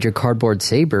upgrade your cardboard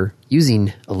saber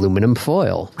using aluminum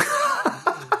foil.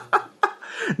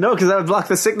 No, because that would block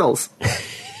the signals.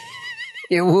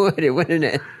 It would, wouldn't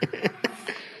it?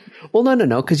 Well,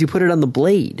 no, because you put it on the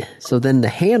blade, so then the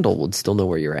handle would still know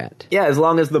where you're at. Yeah, as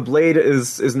long as the blade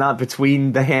is not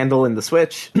between the handle and the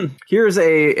switch. Here's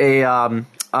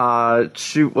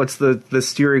shoot, what's the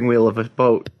steering wheel of a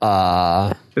boat?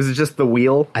 Is it just the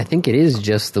wheel? I think it is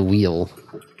just the wheel.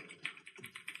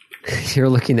 You're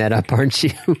looking that up, aren't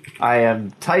you? I am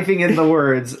typing in the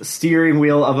words steering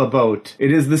wheel of a boat.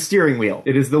 It is the steering wheel.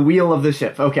 It is the wheel of the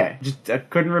ship. Okay. I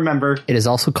couldn't remember. It is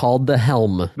also called the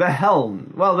helm. The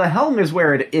helm. Well, the helm is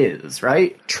where it is,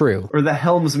 right? True. Or the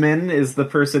helmsman is the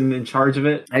person in charge of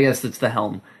it. I guess it's the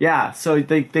helm. Yeah, so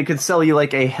they could sell you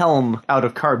like a helm out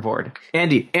of cardboard.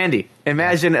 Andy,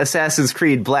 imagine Assassin's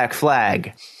Creed Black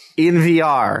Flag in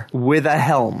VR with a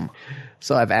helm.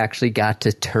 So I've actually got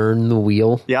to turn the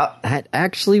wheel. Yep. That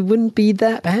actually wouldn't be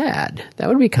that bad. That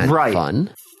would be kind of fun.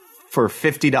 For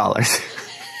 $50.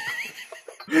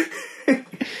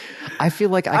 I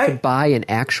feel like I could buy an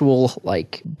actual,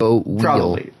 like, boat wheel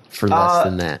probably for less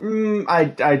than that.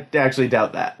 I actually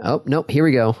doubt that. Oh, nope. Here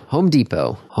we go. Home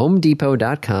Depot.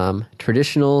 HomeDepot.com.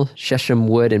 Traditional Shesham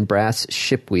wood and brass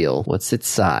ship wheel. What's its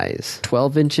size?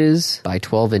 12 inches by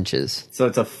 12 inches. So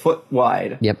it's a foot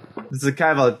wide. Yep. It's a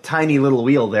kind of a tiny little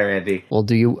wheel there, Andy. Well,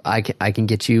 I can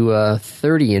get you a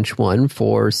 30-inch one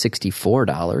for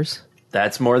 $64.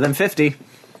 That's more than 50.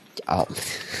 Oh.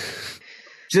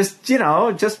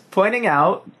 Just pointing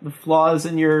out the flaws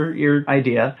in your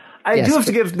idea. I do have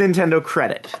to give Nintendo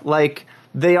credit. Like,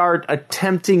 they are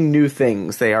attempting new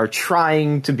things. They are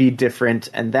trying to be different,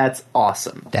 and that's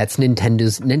awesome. That's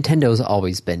Nintendo's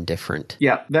always been different.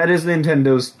 Yeah, that is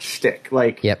Nintendo's shtick.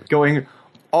 Like, going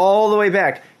all the way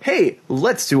back. Hey,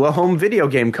 let's do a home video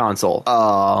game console.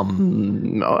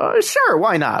 Sure,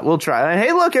 why not? We'll try.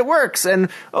 Hey, look, it works. And,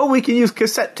 we can use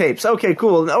cassette tapes. Okay,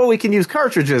 cool. And, we can use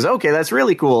cartridges. Okay, that's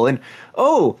really cool. And,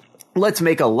 let's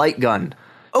make a light gun.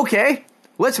 Okay.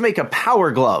 Let's make a power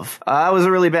glove. That was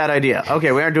a really bad idea.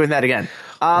 Okay, we aren't doing that again.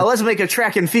 Let's make a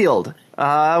track and field.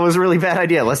 That was a really bad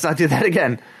idea. Let's not do that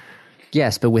again.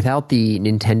 Yes, but without the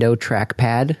Nintendo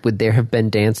trackpad, would there have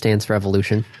been Dance Dance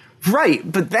Revolution?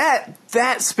 Right, but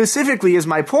that specifically is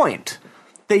my point.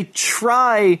 They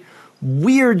try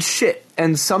weird shit,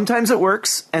 and sometimes it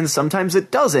works, and sometimes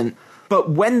it doesn't. But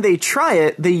when they try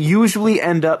it, they usually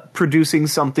end up producing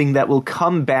something that will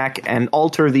come back and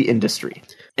alter the industry.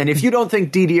 And if you don't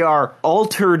think DDR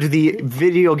altered the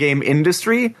video game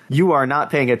industry, you are not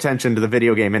paying attention to the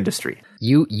video game industry.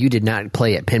 You did not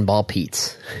play at Pinball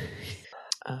Pete's.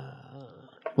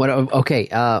 Okay.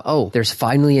 There's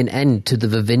finally an end to the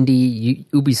Vivendi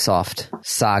Ubisoft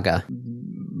saga.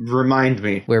 Remind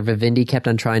me. Where Vivendi kept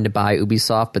on trying to buy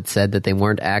Ubisoft, but said that they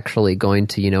weren't actually going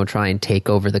to, try and take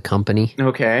over the company.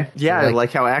 Okay. Yeah,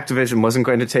 like how Activision wasn't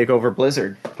going to take over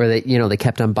Blizzard. Where they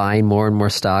kept on buying more and more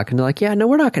stock, and they're like, yeah, no,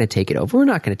 we're not going to take it over. We're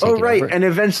not going to take it over. Oh, right. And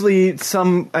eventually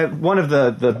one of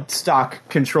the stock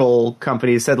control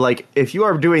companies said, like, if you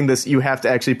are doing this, you have to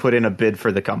actually put in a bid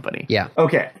for the company. Yeah.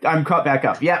 Okay. I'm caught back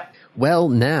up. Yeah. Well,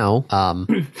 now,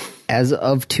 as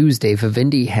of Tuesday,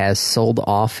 Vivendi has sold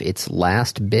off its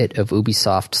last bit of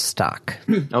Ubisoft stock.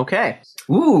 Okay.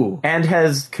 Ooh. And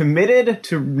has committed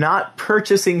to not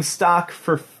purchasing stock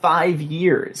for 5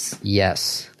 years.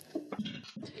 Yes.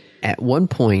 At one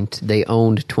point, they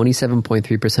owned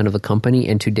 27.3% of the company,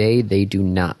 and today they do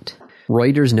not.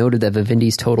 Reuters noted that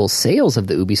Vivendi's total sales of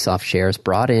the Ubisoft shares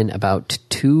brought in about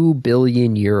 2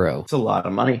 billion euro. That's a lot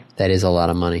of money. That is a lot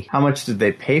of money. How much did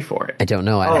they pay for it? I don't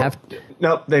know.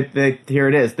 Nope. They here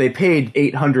it is. They paid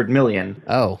 800 million.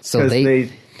 Oh, so they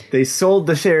sold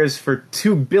the shares for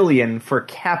 2 billion for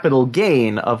capital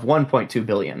gain of 1.2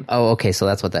 billion. Oh, okay. So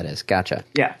that's what that is. Gotcha.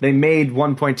 Yeah, they made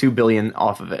 1.2 billion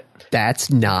off of it. That's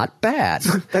not bad.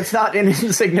 That's not an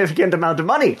insignificant amount of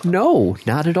money. No,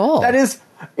 not at all. That is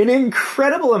an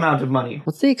incredible amount of money.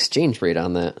 What's the exchange rate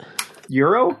on that?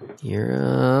 Euro?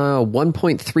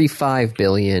 1.35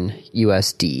 billion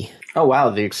USD. Oh, wow.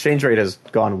 The exchange rate has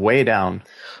gone way down.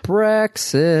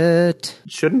 Brexit.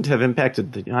 Shouldn't have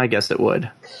impacted I guess it would.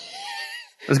 I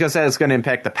was going to say it's going to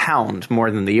impact the pound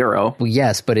more than the euro. Well,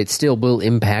 yes, but it still will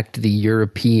impact the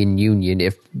European Union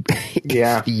if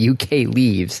the UK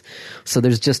leaves. So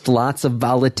there's just lots of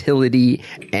volatility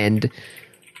and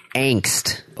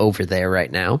angst over there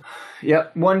right now.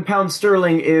 Yep, £1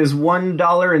 sterling is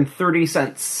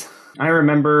 $1.30. I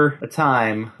remember a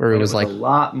time where it was like a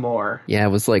lot more. Yeah, it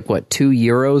was like, what, 2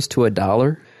 euros to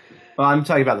 $1? Well, I'm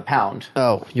talking about the pound.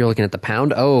 Oh, you're looking at the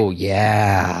pound? Oh,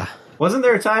 yeah. Wasn't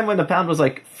there a time when the pound was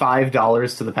like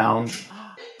 $5 to the pound?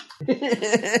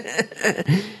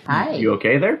 Hi. You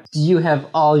okay there? Do you have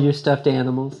all your stuffed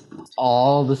animals?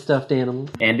 All the stuffed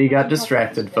animals? Andy got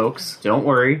distracted, folks. Don't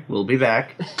worry, we'll be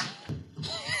back.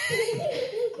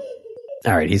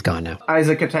 All right, he's gone now.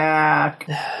 Isaac attack.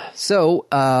 So,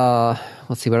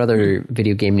 let's see what other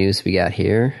video game news we got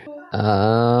here.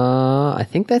 I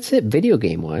think that's it video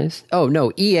game wise. Oh,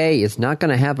 no, EA is not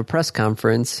going to have a press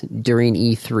conference during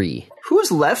E3. Who's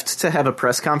left to have a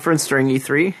press conference during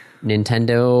E3?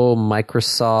 Nintendo,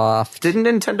 Microsoft. Didn't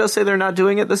Nintendo say they're not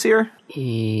doing it this year?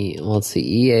 Let's see.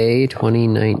 EA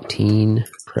 2019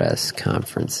 press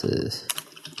conferences.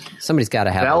 Somebody's got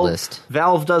to have a list.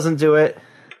 Valve doesn't do it.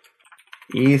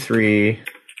 E3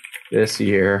 this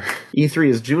year. E3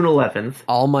 is June 11th.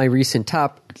 All my recent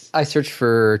I searched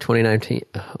for 2019.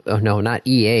 Oh, no, not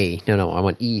EA. No, I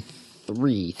want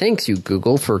E3. Thanks you,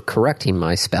 Google, for correcting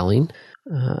my spelling.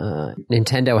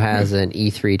 Nintendo has an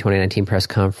E3 2019 press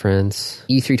conference.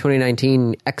 E3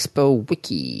 2019 Expo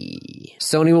Wiki.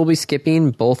 Sony will be skipping.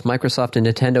 Both Microsoft and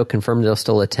Nintendo confirmed they'll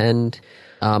still attend.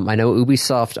 I know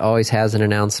Ubisoft always has an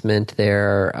announcement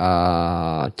there.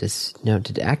 Did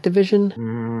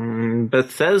Activision?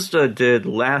 Bethesda did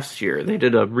last year. They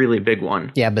did a really big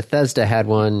one. Yeah, Bethesda had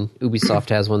one. Ubisoft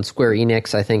has one. Square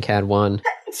Enix, I think, had one.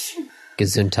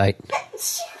 Gesundheit.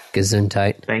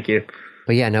 Thank you.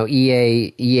 But yeah, no,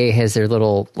 EA has their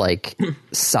little, like,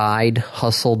 side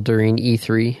hustle during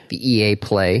E3, the EA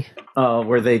Play.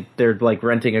 Where they're like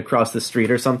renting across the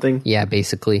street or something? Yeah,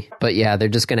 basically. But yeah, they're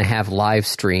just going to have live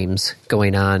streams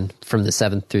going on from the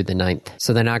 7th through the 9th.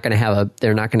 So they're not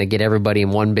going to get everybody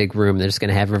in one big room. They're just going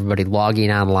to have everybody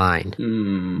logging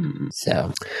online.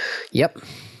 So, yep.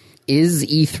 Is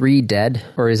E3 dead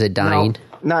or is it dying? No.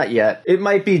 Not yet. It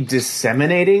might be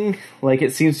disseminating. Like,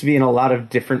 it seems to be in a lot of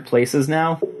different places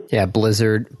now. Yeah,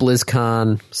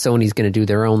 BlizzCon, Sony's going to do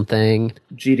their own thing.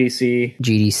 GDC.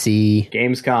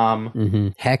 Gamescom. Mm-hmm.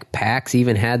 Heck, PAX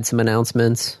even had some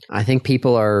announcements. I think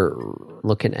people are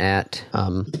looking at...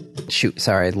 I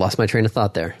lost my train of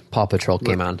thought there. Paw Patrol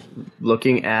came on.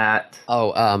 Looking at...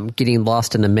 getting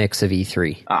lost in the mix of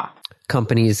E3.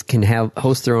 Companies can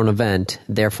host their own event,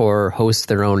 therefore host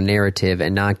their own narrative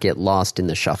and not get lost in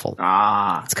the shuffle.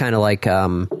 It's kind of like...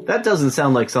 that doesn't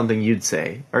sound like something you'd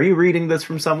say. Are you reading this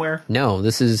from somewhere? No,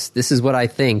 this is what I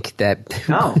think that...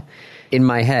 in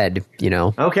my head, you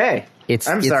know. Okay.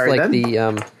 I'm sorry, like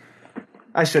then.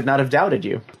 I should not have doubted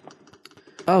you.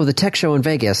 Oh, the tech show in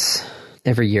Vegas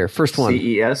every year. First one.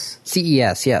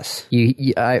 CES, yes.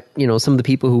 Some of the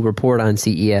people who report on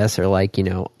CES are like,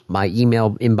 my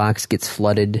email inbox gets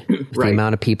flooded with the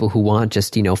amount of people who want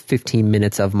just, 15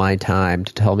 minutes of my time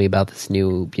to tell me about this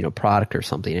new, product or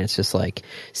something. And it's just like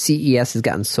CES has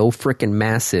gotten so freaking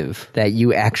massive that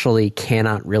you actually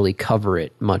cannot really cover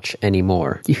it much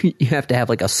anymore. You have to have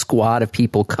like a squad of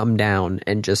people come down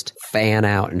and just fan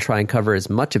out and try and cover as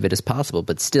much of it as possible.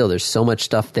 But still, there's so much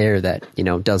stuff there that,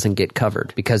 doesn't get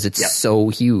covered because it's so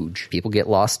huge. People get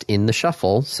lost in the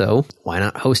shuffle. So why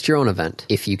not host your own event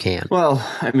if you can? Well,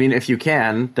 if you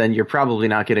can, then you're probably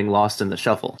not getting lost in the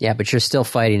shuffle. Yeah, but you're still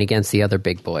fighting against the other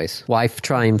big boys. Why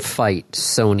try and fight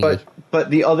Sony? But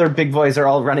the other big boys are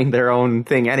all running their own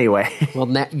thing anyway. Well,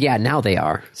 now they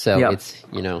are. So it's,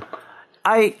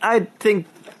 I don't think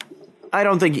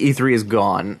E3 is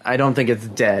gone. I don't think it's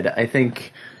dead. I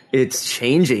think it's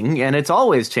changing, and it's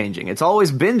always changing. It's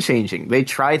always been changing. They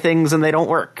try things and they don't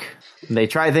work. They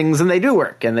try things and they do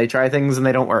work, and they try things and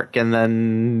they don't work, and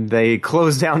then they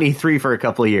close down E3 for a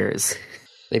couple of years.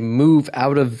 They move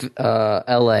out of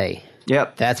LA.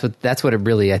 Yep. That's what it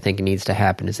really, I think, needs to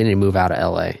happen, is they need to move out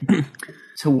of LA.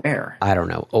 To where? I don't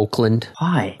know. Oakland.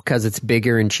 Why? Because it's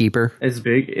bigger and cheaper. As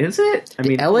big? Is it?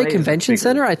 The LA Convention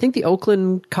Center? I think the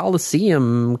Oakland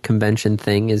Coliseum convention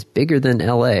thing is bigger than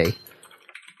LA.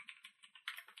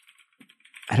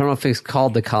 I don't know if it's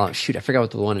called the Shoot, I forgot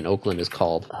what the one in Oakland is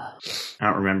called. I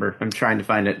don't remember. I'm trying to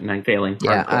find it and I'm failing.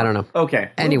 Yeah, I don't know.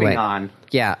 Okay. Anyway, moving on.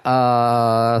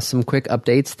 Yeah. Some quick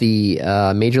updates.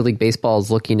 The Major League Baseball is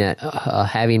looking at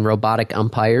having robotic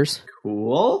umpires.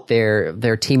 Cool.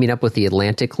 They're teaming up with the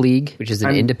Atlantic League, which is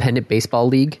an independent baseball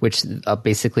league, which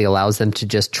basically allows them to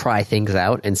just try things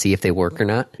out and see if they work or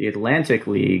not. The Atlantic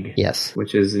League, yes,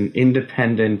 which is an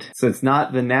independent. So it's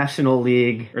not the National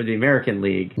League or the American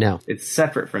League. No, it's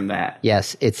separate from that.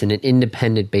 Yes, it's an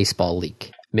independent baseball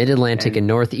league. Mid-Atlantic and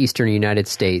northeastern United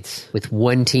States, with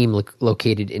one team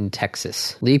located in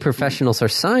Texas. League professionals are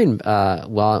signed,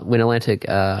 when Atlantic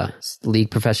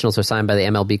League professionals are signed by the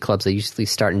MLB clubs, they usually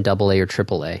start in AA or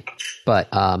AAA. But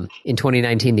in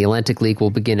 2019, the Atlantic League will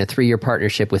begin a 3-year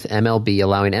partnership with MLB,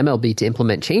 allowing MLB to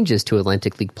implement changes to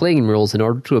Atlantic League playing rules in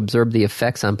order to observe the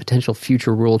effects on potential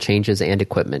future rule changes and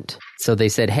equipment. So they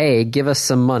said, hey, give us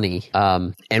some money,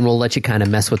 and we'll let you kind of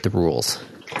mess with the rules.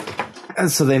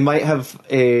 So they might have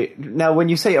now when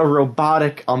you say a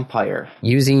robotic umpire,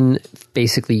 using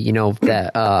basically,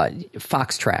 the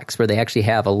Fox tracks where they actually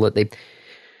have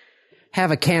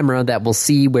have a camera that will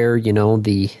see where,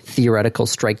 the theoretical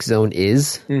strike zone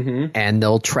is, and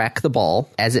they'll track the ball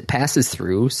as it passes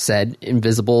through said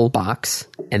invisible box,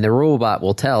 and the robot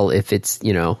will tell if it's,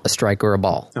 a strike or a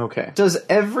ball. Okay. Does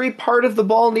every part of the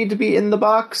ball need to be in the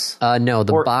box? No,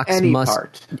 the or box any must,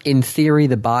 part? in theory,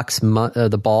 the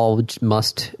ball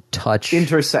must touch.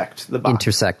 Intersect the box.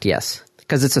 Intersect, yes.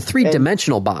 Because it's a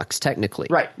three-dimensional box, technically.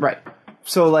 Right.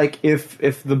 So, like,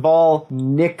 if the ball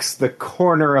nicks the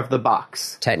corner of the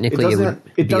box, technically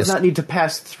it does not need to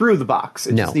pass through the box.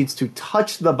 It just needs to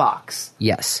touch the box.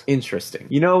 Yes. Interesting.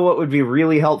 You know what would be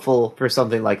really helpful for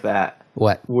something like that?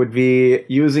 What? Would be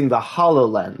using the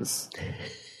HoloLens.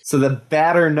 So the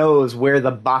batter knows where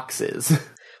the box is.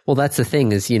 Well, that's the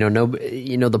thing is,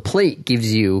 the plate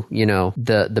gives you,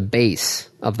 the base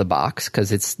of the box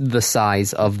because it's the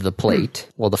size of the plate.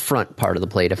 Well, the front part of the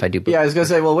plate, if I do. Yeah, I was going to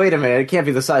say, well, wait a minute. It can't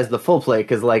be the size of the full plate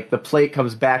because, like, the plate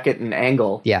comes back at an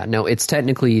angle. Yeah, no, it's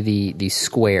technically the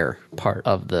square part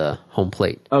of the home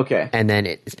plate. Okay. And then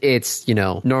it's,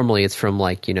 normally it's from,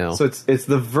 like, So it's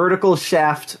the vertical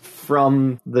shaft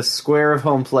from the square of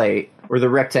home plate, or the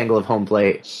rectangle of home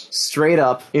plate, straight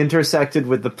up, intersected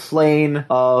with the plane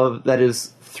that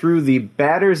is through the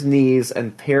batter's knees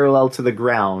and parallel to the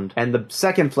ground, and the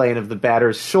second plane of the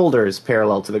batter's shoulders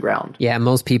parallel to the ground. Yeah,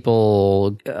 most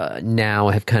people now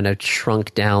have kind of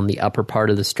shrunk down the upper part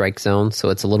of the strike zone, so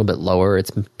it's a little bit lower.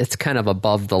 It's kind of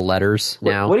above the letters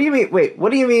now. What do you mean? Wait,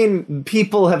 what do you mean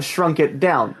people have shrunk it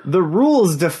down? The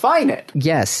rules define it.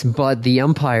 Yes, but the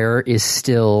umpire is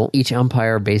still... Each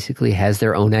umpire basically has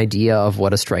their own idea of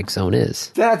what a strike zone is.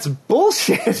 That's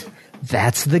bullshit.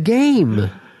 That's the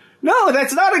game. No,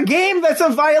 that's not a game. That's a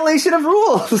violation of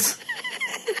rules.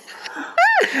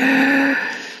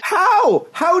 How?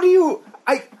 How do you...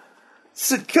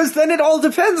 Because then it all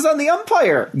depends on the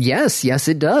umpire. Yes,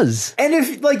 it does. And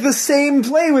if, like, the same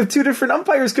play with two different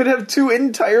umpires could have two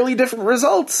entirely different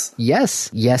results.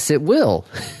 Yes, it will.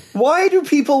 Why do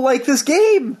people like this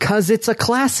game? Because it's a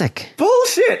classic.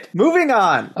 Bullshit! Moving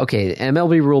on. Okay,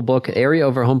 MLB rulebook, area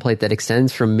over home plate that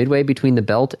extends from midway between the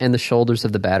belt and the shoulders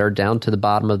of the batter down to the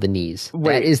bottom of the knees.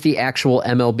 Wait. That is the actual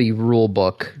MLB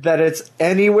rulebook. That it's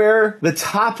anywhere, the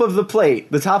top of the plate,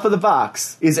 the top of the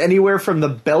box, is anywhere from the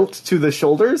belt to the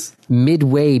shoulders?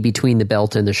 Midway between the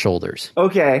belt and the shoulders.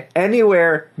 Okay,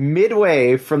 anywhere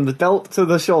midway from the belt to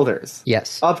the shoulders.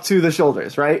 Yes. Up to the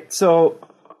shoulders, right? So...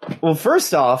 Well,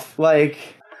 first off, like,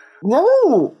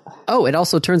 no. Oh, it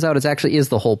also turns out it actually is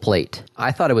the whole plate.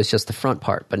 I thought it was just the front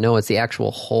part, but no, it's the actual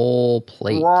whole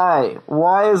plate. Why?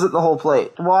 Why is it the whole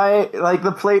plate? Why, like,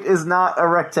 the plate is not a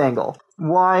rectangle?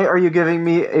 Why are you giving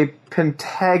me a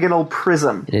pentagonal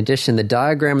prism? In addition, the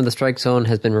diagram of the strike zone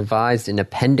has been revised in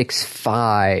Appendix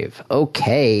 5.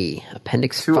 Okay,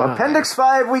 Appendix 5. To Appendix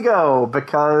 5 we go,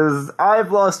 because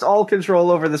I've lost all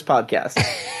control over this podcast.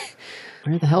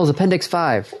 Where the hell is Appendix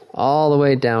 5? All the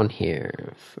way down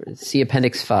here. See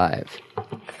Appendix 5.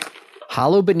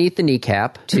 Hollow beneath the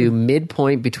kneecap to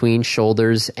midpoint between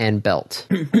shoulders and belt.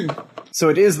 So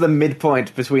it is the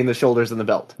midpoint between the shoulders and the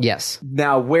belt. Yes.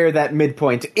 Now, where that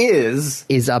midpoint is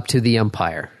up to the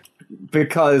umpire.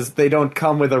 Because they don't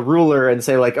come with a ruler and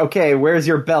say, like, okay, where's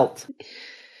your belt?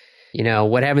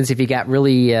 What happens if you got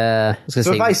really...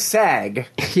 if I sag...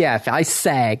 Yeah, if I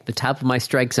sag, the top of my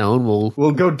strike zone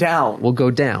will go down. Will go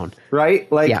down.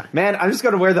 Right? Like, yeah. Man, I'm just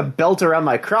going to wear the belt around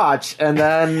my crotch, and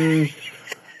then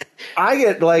I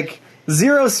get, like,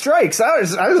 0 strikes. I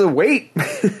was wait.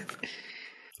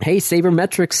 Hey,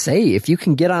 sabermetrics say if you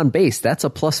can get on base, that's a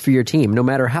plus for your team. No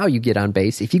matter how you get on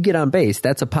base. If you get on base,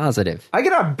 that's a positive. I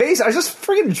get on base, I just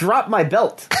freaking drop my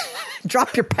belt.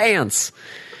 Drop your pants.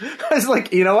 I was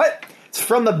like, you know what? It's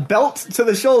from the belt to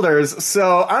the shoulders,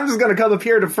 so I'm just going to come up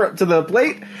here to the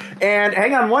plate and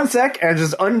hang on 1 sec and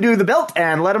just undo the belt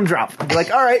and let them drop. Be like,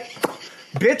 all right,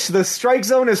 bitch, the strike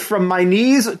zone is from my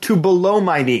knees to below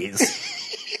my knees.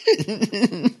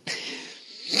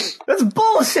 That's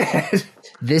bullshit.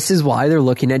 This is why they're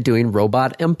looking at doing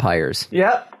robot umpires.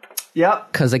 Yep.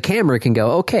 Because a camera can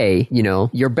go, okay,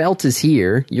 your belt is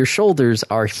here, your shoulders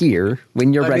are here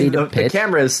when you're ready to pitch. The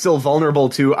camera is still vulnerable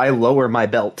to, I lower my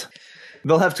belt.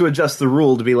 They'll have to adjust the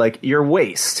rule to be like, your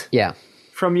waist. Yeah.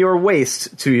 From your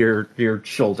waist to your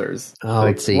shoulders. Oh, like,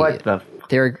 let's see. What the...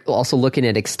 They're also looking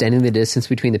at extending the distance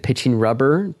between the pitching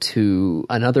rubber to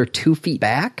another 2 feet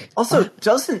back. Also,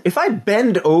 if I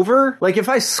bend over, like if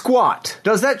I squat,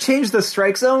 does that change the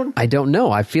strike zone? I don't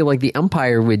know. I feel like the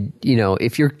umpire would,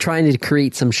 if you're trying to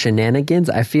create some shenanigans,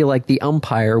 I feel like the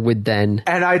umpire would then...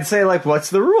 And I'd say, like, what's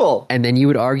the rule? And then you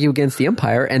would argue against the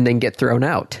umpire and then get thrown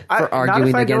out for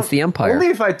arguing against the umpire. Only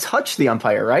if I touch the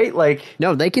umpire, right? Like...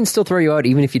 No, they can still throw you out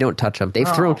even if you don't touch them. They've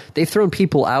thrown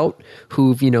people out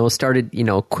who've, started,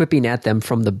 quipping at them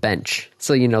from the bench.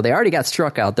 So, they already got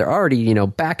struck out. They're already,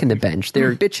 back in the bench.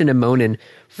 They're bitching and moaning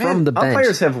from the bench.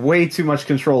 Umpires have way too much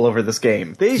control over this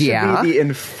game. They should be the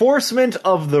enforcement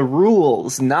of the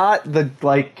rules, not the,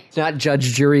 like... Not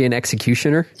judge, jury, and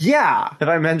executioner? Yeah. Have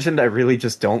I mentioned I really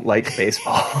just don't like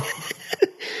baseball?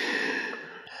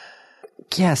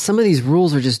 Yeah, some of these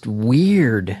rules are just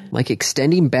weird. Like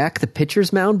extending back the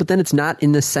pitcher's mound, but then it's not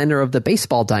in the center of the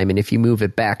baseball diamond if you move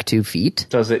it back 2 feet.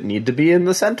 Does it need to be in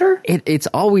the center? It's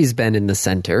always been in the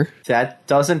center. That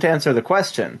doesn't answer the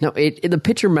question. No, the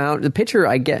pitcher,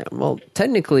 I get, well,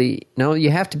 technically, no, you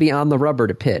have to be on the rubber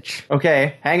to pitch.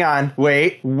 Okay, hang on.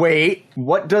 Wait.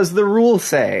 What does the rule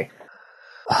say?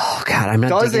 Oh, God, I'm not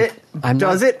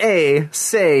Does it A,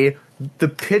 say... The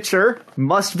pitcher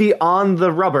must be on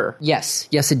the rubber? Yes,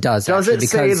 it does. Does it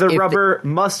say the rubber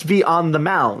must be on the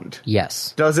mound?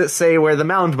 Yes. Does it say where the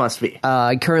mound must be?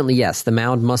 Currently, yes. The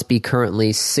mound must be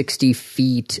currently 60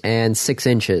 feet and 6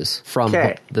 inches from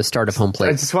the start of home plate.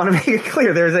 I just want to make it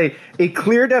clear. There's a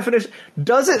clear definition.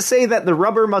 Does it say that the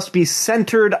rubber must be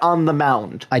centered on the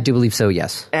mound? I do believe so,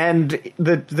 yes. And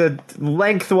the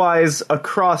lengthwise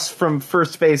across from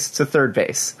first base to third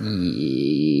base?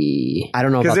 I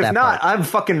don't know about that. Because if not, I'm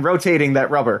fucking rotating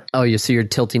that rubber. Oh, so you're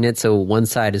tilting it so one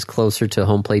side is closer to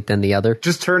home plate than the other?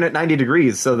 Just turn it 90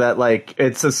 degrees so that, like,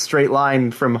 it's a straight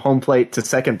line from home plate to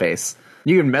second base.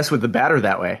 You can mess with the batter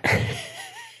that way.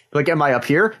 Like, am I up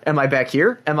here? Am I back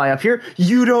here? Am I up here?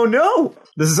 You don't know!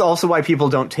 This is also why people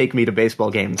don't take me to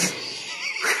baseball games.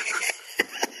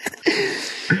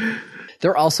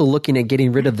 They're also looking at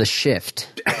getting rid of the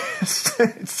shift.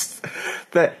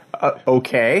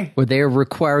 Okay. Where they're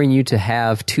requiring you to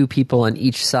have 2 people on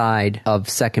each side of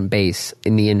second base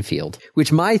in the infield.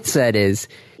 Which my set is,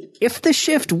 if the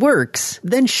shift works,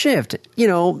 then shift.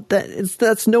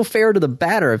 That's no fair to the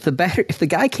batter. If the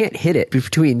guy can't hit it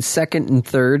between second and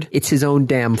third, it's his own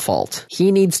damn fault.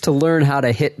 He needs to learn how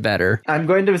to hit better. I'm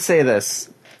going to say this,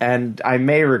 and I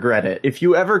may regret it. If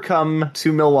you ever come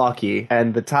to Milwaukee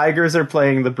and the Tigers are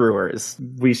playing the Brewers,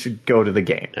 we should go to the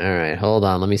game. All right, hold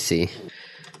on. Let me see.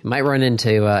 Might run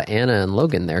into Anna and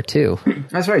Logan there, too.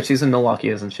 That's right. She's in Milwaukee,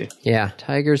 isn't she? Yeah.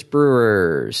 Tigers,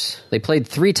 Brewers. They played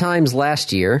 3 times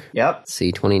last year. Yep. Let's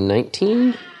see,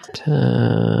 2019.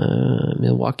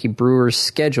 Milwaukee Brewers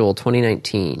schedule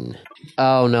 2019.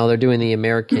 Oh, no, they're doing the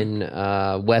American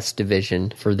West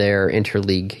Division for their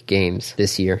interleague games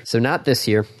this year. So not this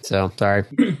year. So, sorry.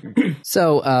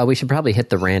 So, we should probably hit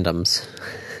the randoms.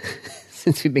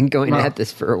 Since we've been going at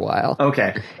this for a while.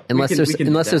 Okay. Unless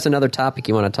there's another topic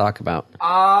you want to talk about.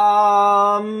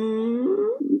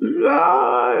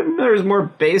 There's more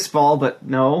baseball, but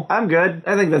no. I'm good.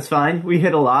 I think that's fine. We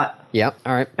hit a lot. Yep.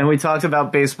 All right. And we talked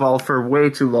about baseball for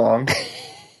way too long.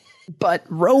 But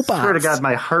robots. I swear to God,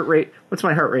 my heart rate. What's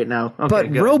my heart rate now? Okay,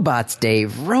 but good. Robots,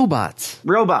 Dave. Robots.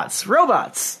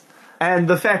 And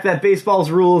the fact that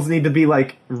baseball's rules need to be,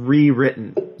 like,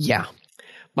 rewritten. Yeah.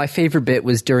 My favorite bit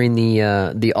was during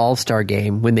the All-Star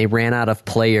game when they ran out of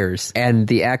players and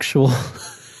the actual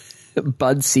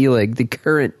Bud Selig, the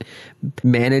current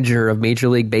manager of Major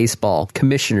League Baseball,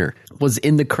 commissioner, was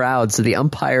in the crowd. So the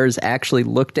umpires actually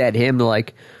looked at him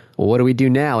like, well, what do we do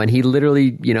now? And he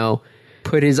literally,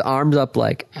 put his arms up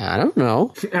like, I don't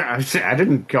know. I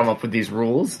didn't come up with these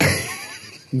rules.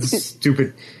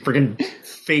 Stupid freaking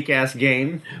fake-ass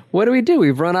game. What do we do?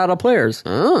 We've run out of players.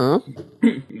 What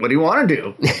do you want to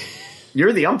do?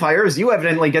 You're the umpires. You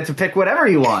evidently get to pick whatever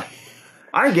you want.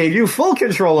 I gave you full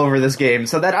control over this game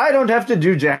so that I don't have to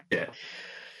do jack shit.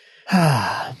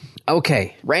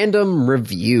 Okay, random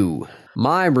review.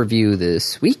 My review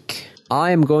this week,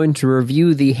 I am going to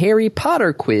review the Harry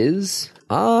Potter quiz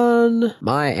on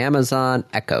my Amazon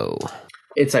Echo.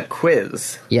 It's a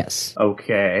quiz. Yes.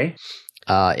 Okay.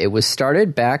 It was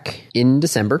started back in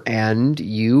December, and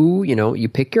you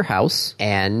pick your house,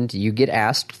 and you get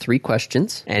asked 3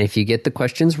 questions, and if you get the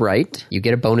questions right, you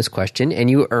get a bonus question, and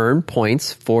you earn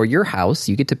points for your house.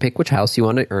 You get to pick which house you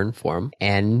want to earn for them,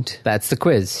 and that's the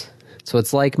quiz. So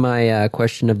it's like my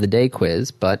question of the day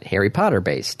quiz, but Harry Potter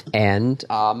based. And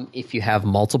if you have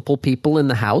multiple people in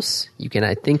the house, you can,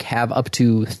 I think, have up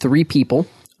to 3 people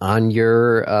on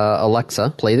your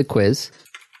Alexa play the quiz.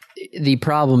 The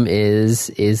problem is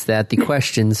that the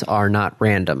questions are not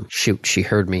random. Shoot, she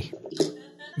heard me.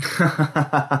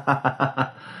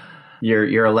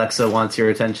 Your Alexa wants your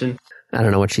attention. I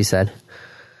don't know what she said.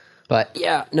 But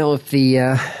yeah, no, if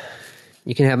the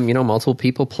you can have, multiple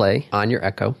people play on your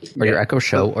Echo or your Echo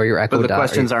Show or your Echo But the Dot.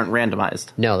 questions aren't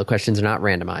randomized. No, the questions are not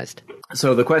randomized.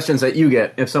 So the questions that you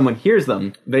get, if someone hears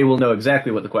them, they will know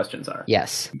exactly what the questions are.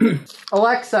 Yes.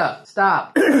 Alexa,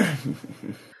 stop.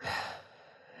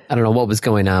 I don't know what was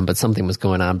going on, but something was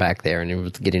going on back there, and it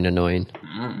was getting annoying.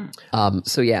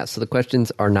 So the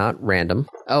questions are not random.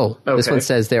 Oh, okay. This one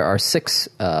says there are 6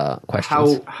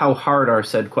 questions. How hard are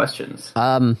said questions?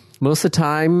 Most of the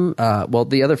time,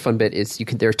 the other fun bit is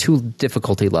there are 2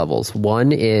 difficulty levels.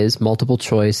 One is multiple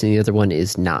choice, and the other one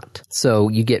is not. So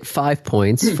you get 5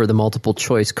 points for the multiple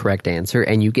choice correct answer,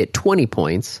 and you get 20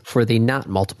 points for the not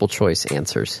multiple choice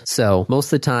answers. So most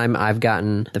of the time, I've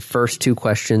gotten the first 2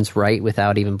 questions right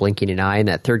without even blinking an eye, and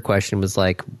that third question was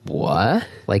like, what?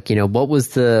 Like, what was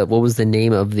the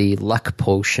name of the luck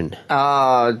potion?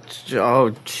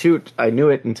 Shoot, I knew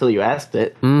it until you asked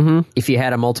it. Mm-hmm. If you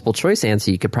had a multiple choice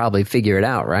answer, you could probably figure it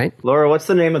out, right? Laura, what's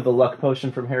the name of the luck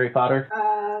potion from Harry Potter?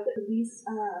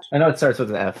 I know it starts with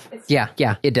an F. Yeah,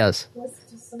 it does.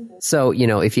 So,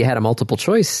 if you had a multiple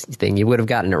choice thing, you would have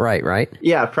gotten it right?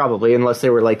 Yeah, probably, unless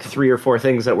they were like 3 or 4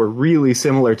 things that were really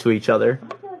similar to each other.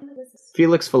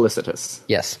 Felix Felicitas.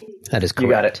 Yes, that is correct. You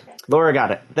got it. Laura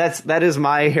got it. That is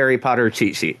my Harry Potter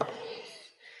cheat sheet.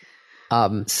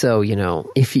 So,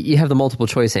 if you have the multiple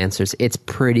choice answers, it's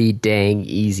pretty dang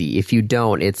easy. If you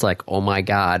don't, it's like, oh my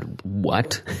God,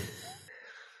 what?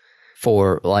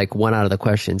 For like 1 out of the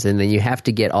questions. And then you have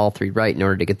to get all 3 right in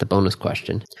order to get the bonus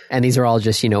question. And these are all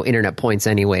just, internet points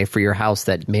anyway for your house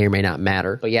that may or may not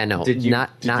matter. But yeah, no, did you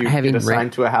having get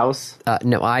assigned to a house?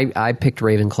 No, I picked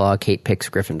Ravenclaw. Kate picks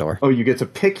Gryffindor. Oh, you get to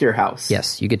pick your house.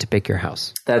 Yes, you get to pick your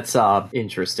house. That's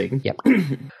interesting. Yep.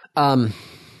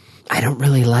 I don't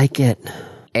really like it.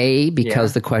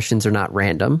 Because the questions are not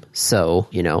random. So,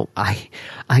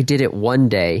 I did it one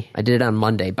day. I did it on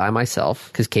Monday by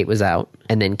myself because Kate was out.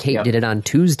 And then Kate did it on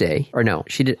Tuesday. Or no,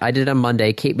 I did it on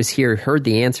Monday. Kate was here, heard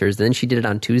the answers. Then she did it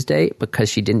on Tuesday because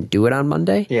she didn't do it on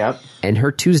Monday. Yep. And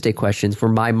her Tuesday questions were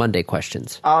my Monday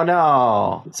questions. Oh,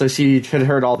 no. So she had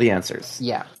heard all the answers.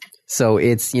 Yeah. So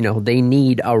it's, they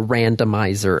need a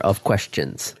randomizer of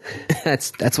questions.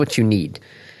 That's what you need.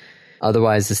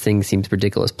 Otherwise, this thing seems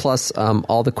ridiculous. Plus,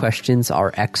 all the questions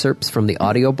are excerpts from the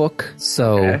audiobook.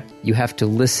 So you have to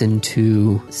listen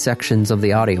to sections of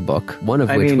the audiobook, one of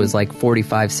which was like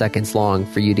 45 seconds long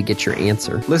for you to get your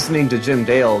answer. Listening to Jim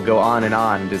Dale go on and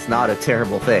on is not a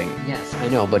terrible thing. Yes, I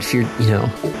know. But if you're,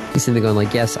 listening to going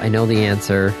like, yes, I know the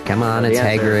answer. Come on, it's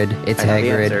Hagrid. It's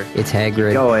Hagrid. It's Hagrid.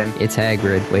 Keep going. It's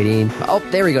Hagrid. Waiting. Oh,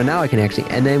 there we go. Now I can actually.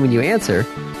 And then when you answer,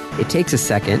 it takes a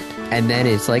second. And then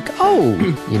it's like,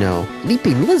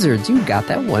 leaping lizards, you got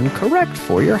that one correct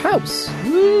for your house.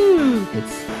 Woo!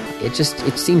 It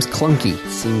seems clunky.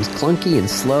 It seems clunky and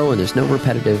slow, and there's no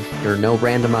repetitive or no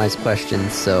randomized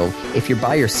questions. So if you're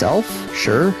by yourself,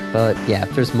 sure. But yeah,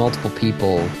 if there's multiple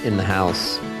people in the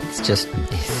house,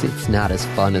 it's not as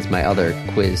fun as my other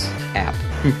quiz app.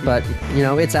 But,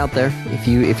 it's out there. If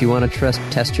you want to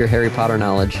test your Harry Potter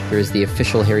knowledge, there's the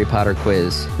official Harry Potter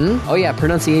quiz. Oh yeah,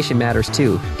 pronunciation matters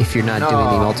too, if you're not doing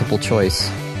the multiple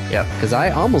choice. Yep. Because I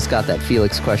almost got that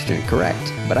Felix question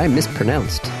correct, but I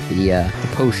mispronounced the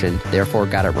potion, therefore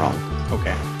got it wrong.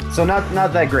 Okay. So not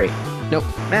that great. Nope.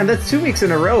 Man, that's 2 weeks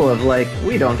in a row of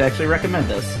we don't actually recommend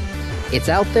this. It's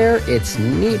out there, it's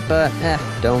neat, but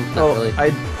not really.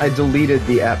 I deleted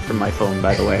the app from my phone,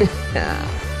 by the way.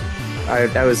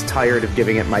 I was tired of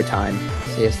giving it my time.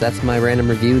 So yes, that's my random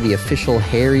review, the official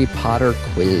Harry Potter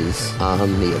quiz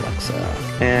on the Alexa.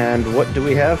 And what do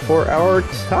we have for our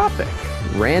topic?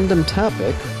 Random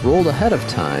topic, rolled ahead of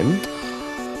time.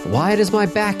 Why does my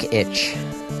back itch?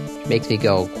 Makes me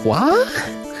go, what?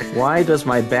 Why does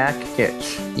my back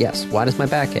itch? Yes, why does my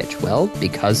back itch? Well,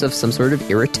 because of some sort of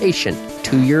irritation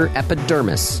to your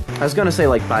epidermis. I was going to say,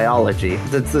 biology.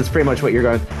 That's pretty much what you're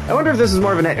going... I wonder if this is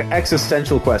more of an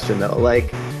existential question, though.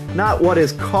 Not what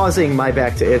is causing my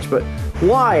back to itch, but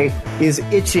why is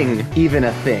itching even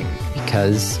a thing?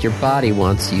 Because your body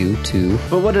wants you to...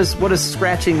 But what does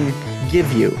scratching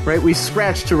give you, right? We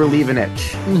scratch to relieve an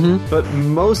itch. Mm-hmm. But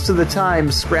most of the time,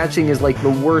 scratching is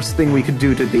the worst thing we could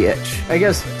do to the itch. I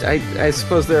guess, I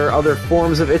suppose there are other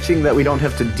forms of itching that we don't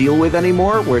have to deal with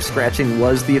anymore, where scratching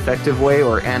was the effective way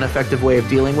or an effective way of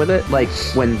dealing with it, like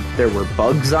when there were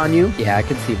bugs on you. Yeah, I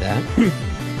could see that.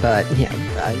 But, yeah,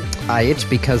 I itch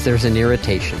because there's an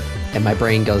irritation. And my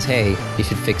brain goes, hey, you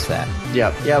should fix that.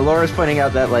 Yeah, Laura's pointing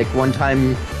out that, one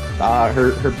time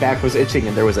her back was itching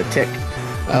and there was a tick.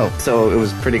 Oh, So it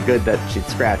was pretty good that she'd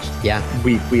scratched. yeah.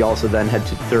 We also then had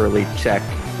to thoroughly check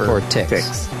for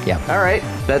ticks. Yeah. All right,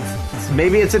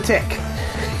 maybe it's a tick.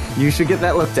 You should get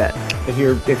that looked at if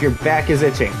your back is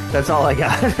itching. That's all I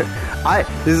got.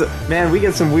 Man, we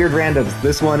get some weird randoms.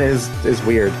 This one is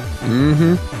weird.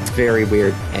 Mm-hmm. It's very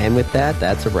weird. And with that,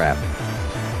 that's a wrap.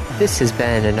 This has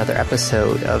been another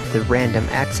episode of the Random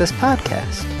Access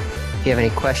Podcast. If you have any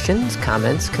questions,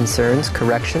 comments, concerns,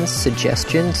 corrections,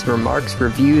 suggestions, remarks,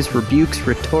 reviews, rebukes,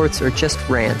 retorts, or just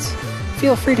rants,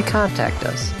 feel free to contact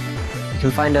us. You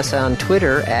can find us on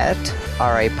Twitter at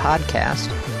RAPodcast,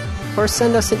 or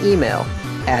send us an email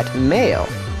at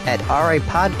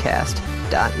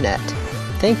mail@rapodcast.net.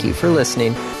 Thank you for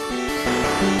listening.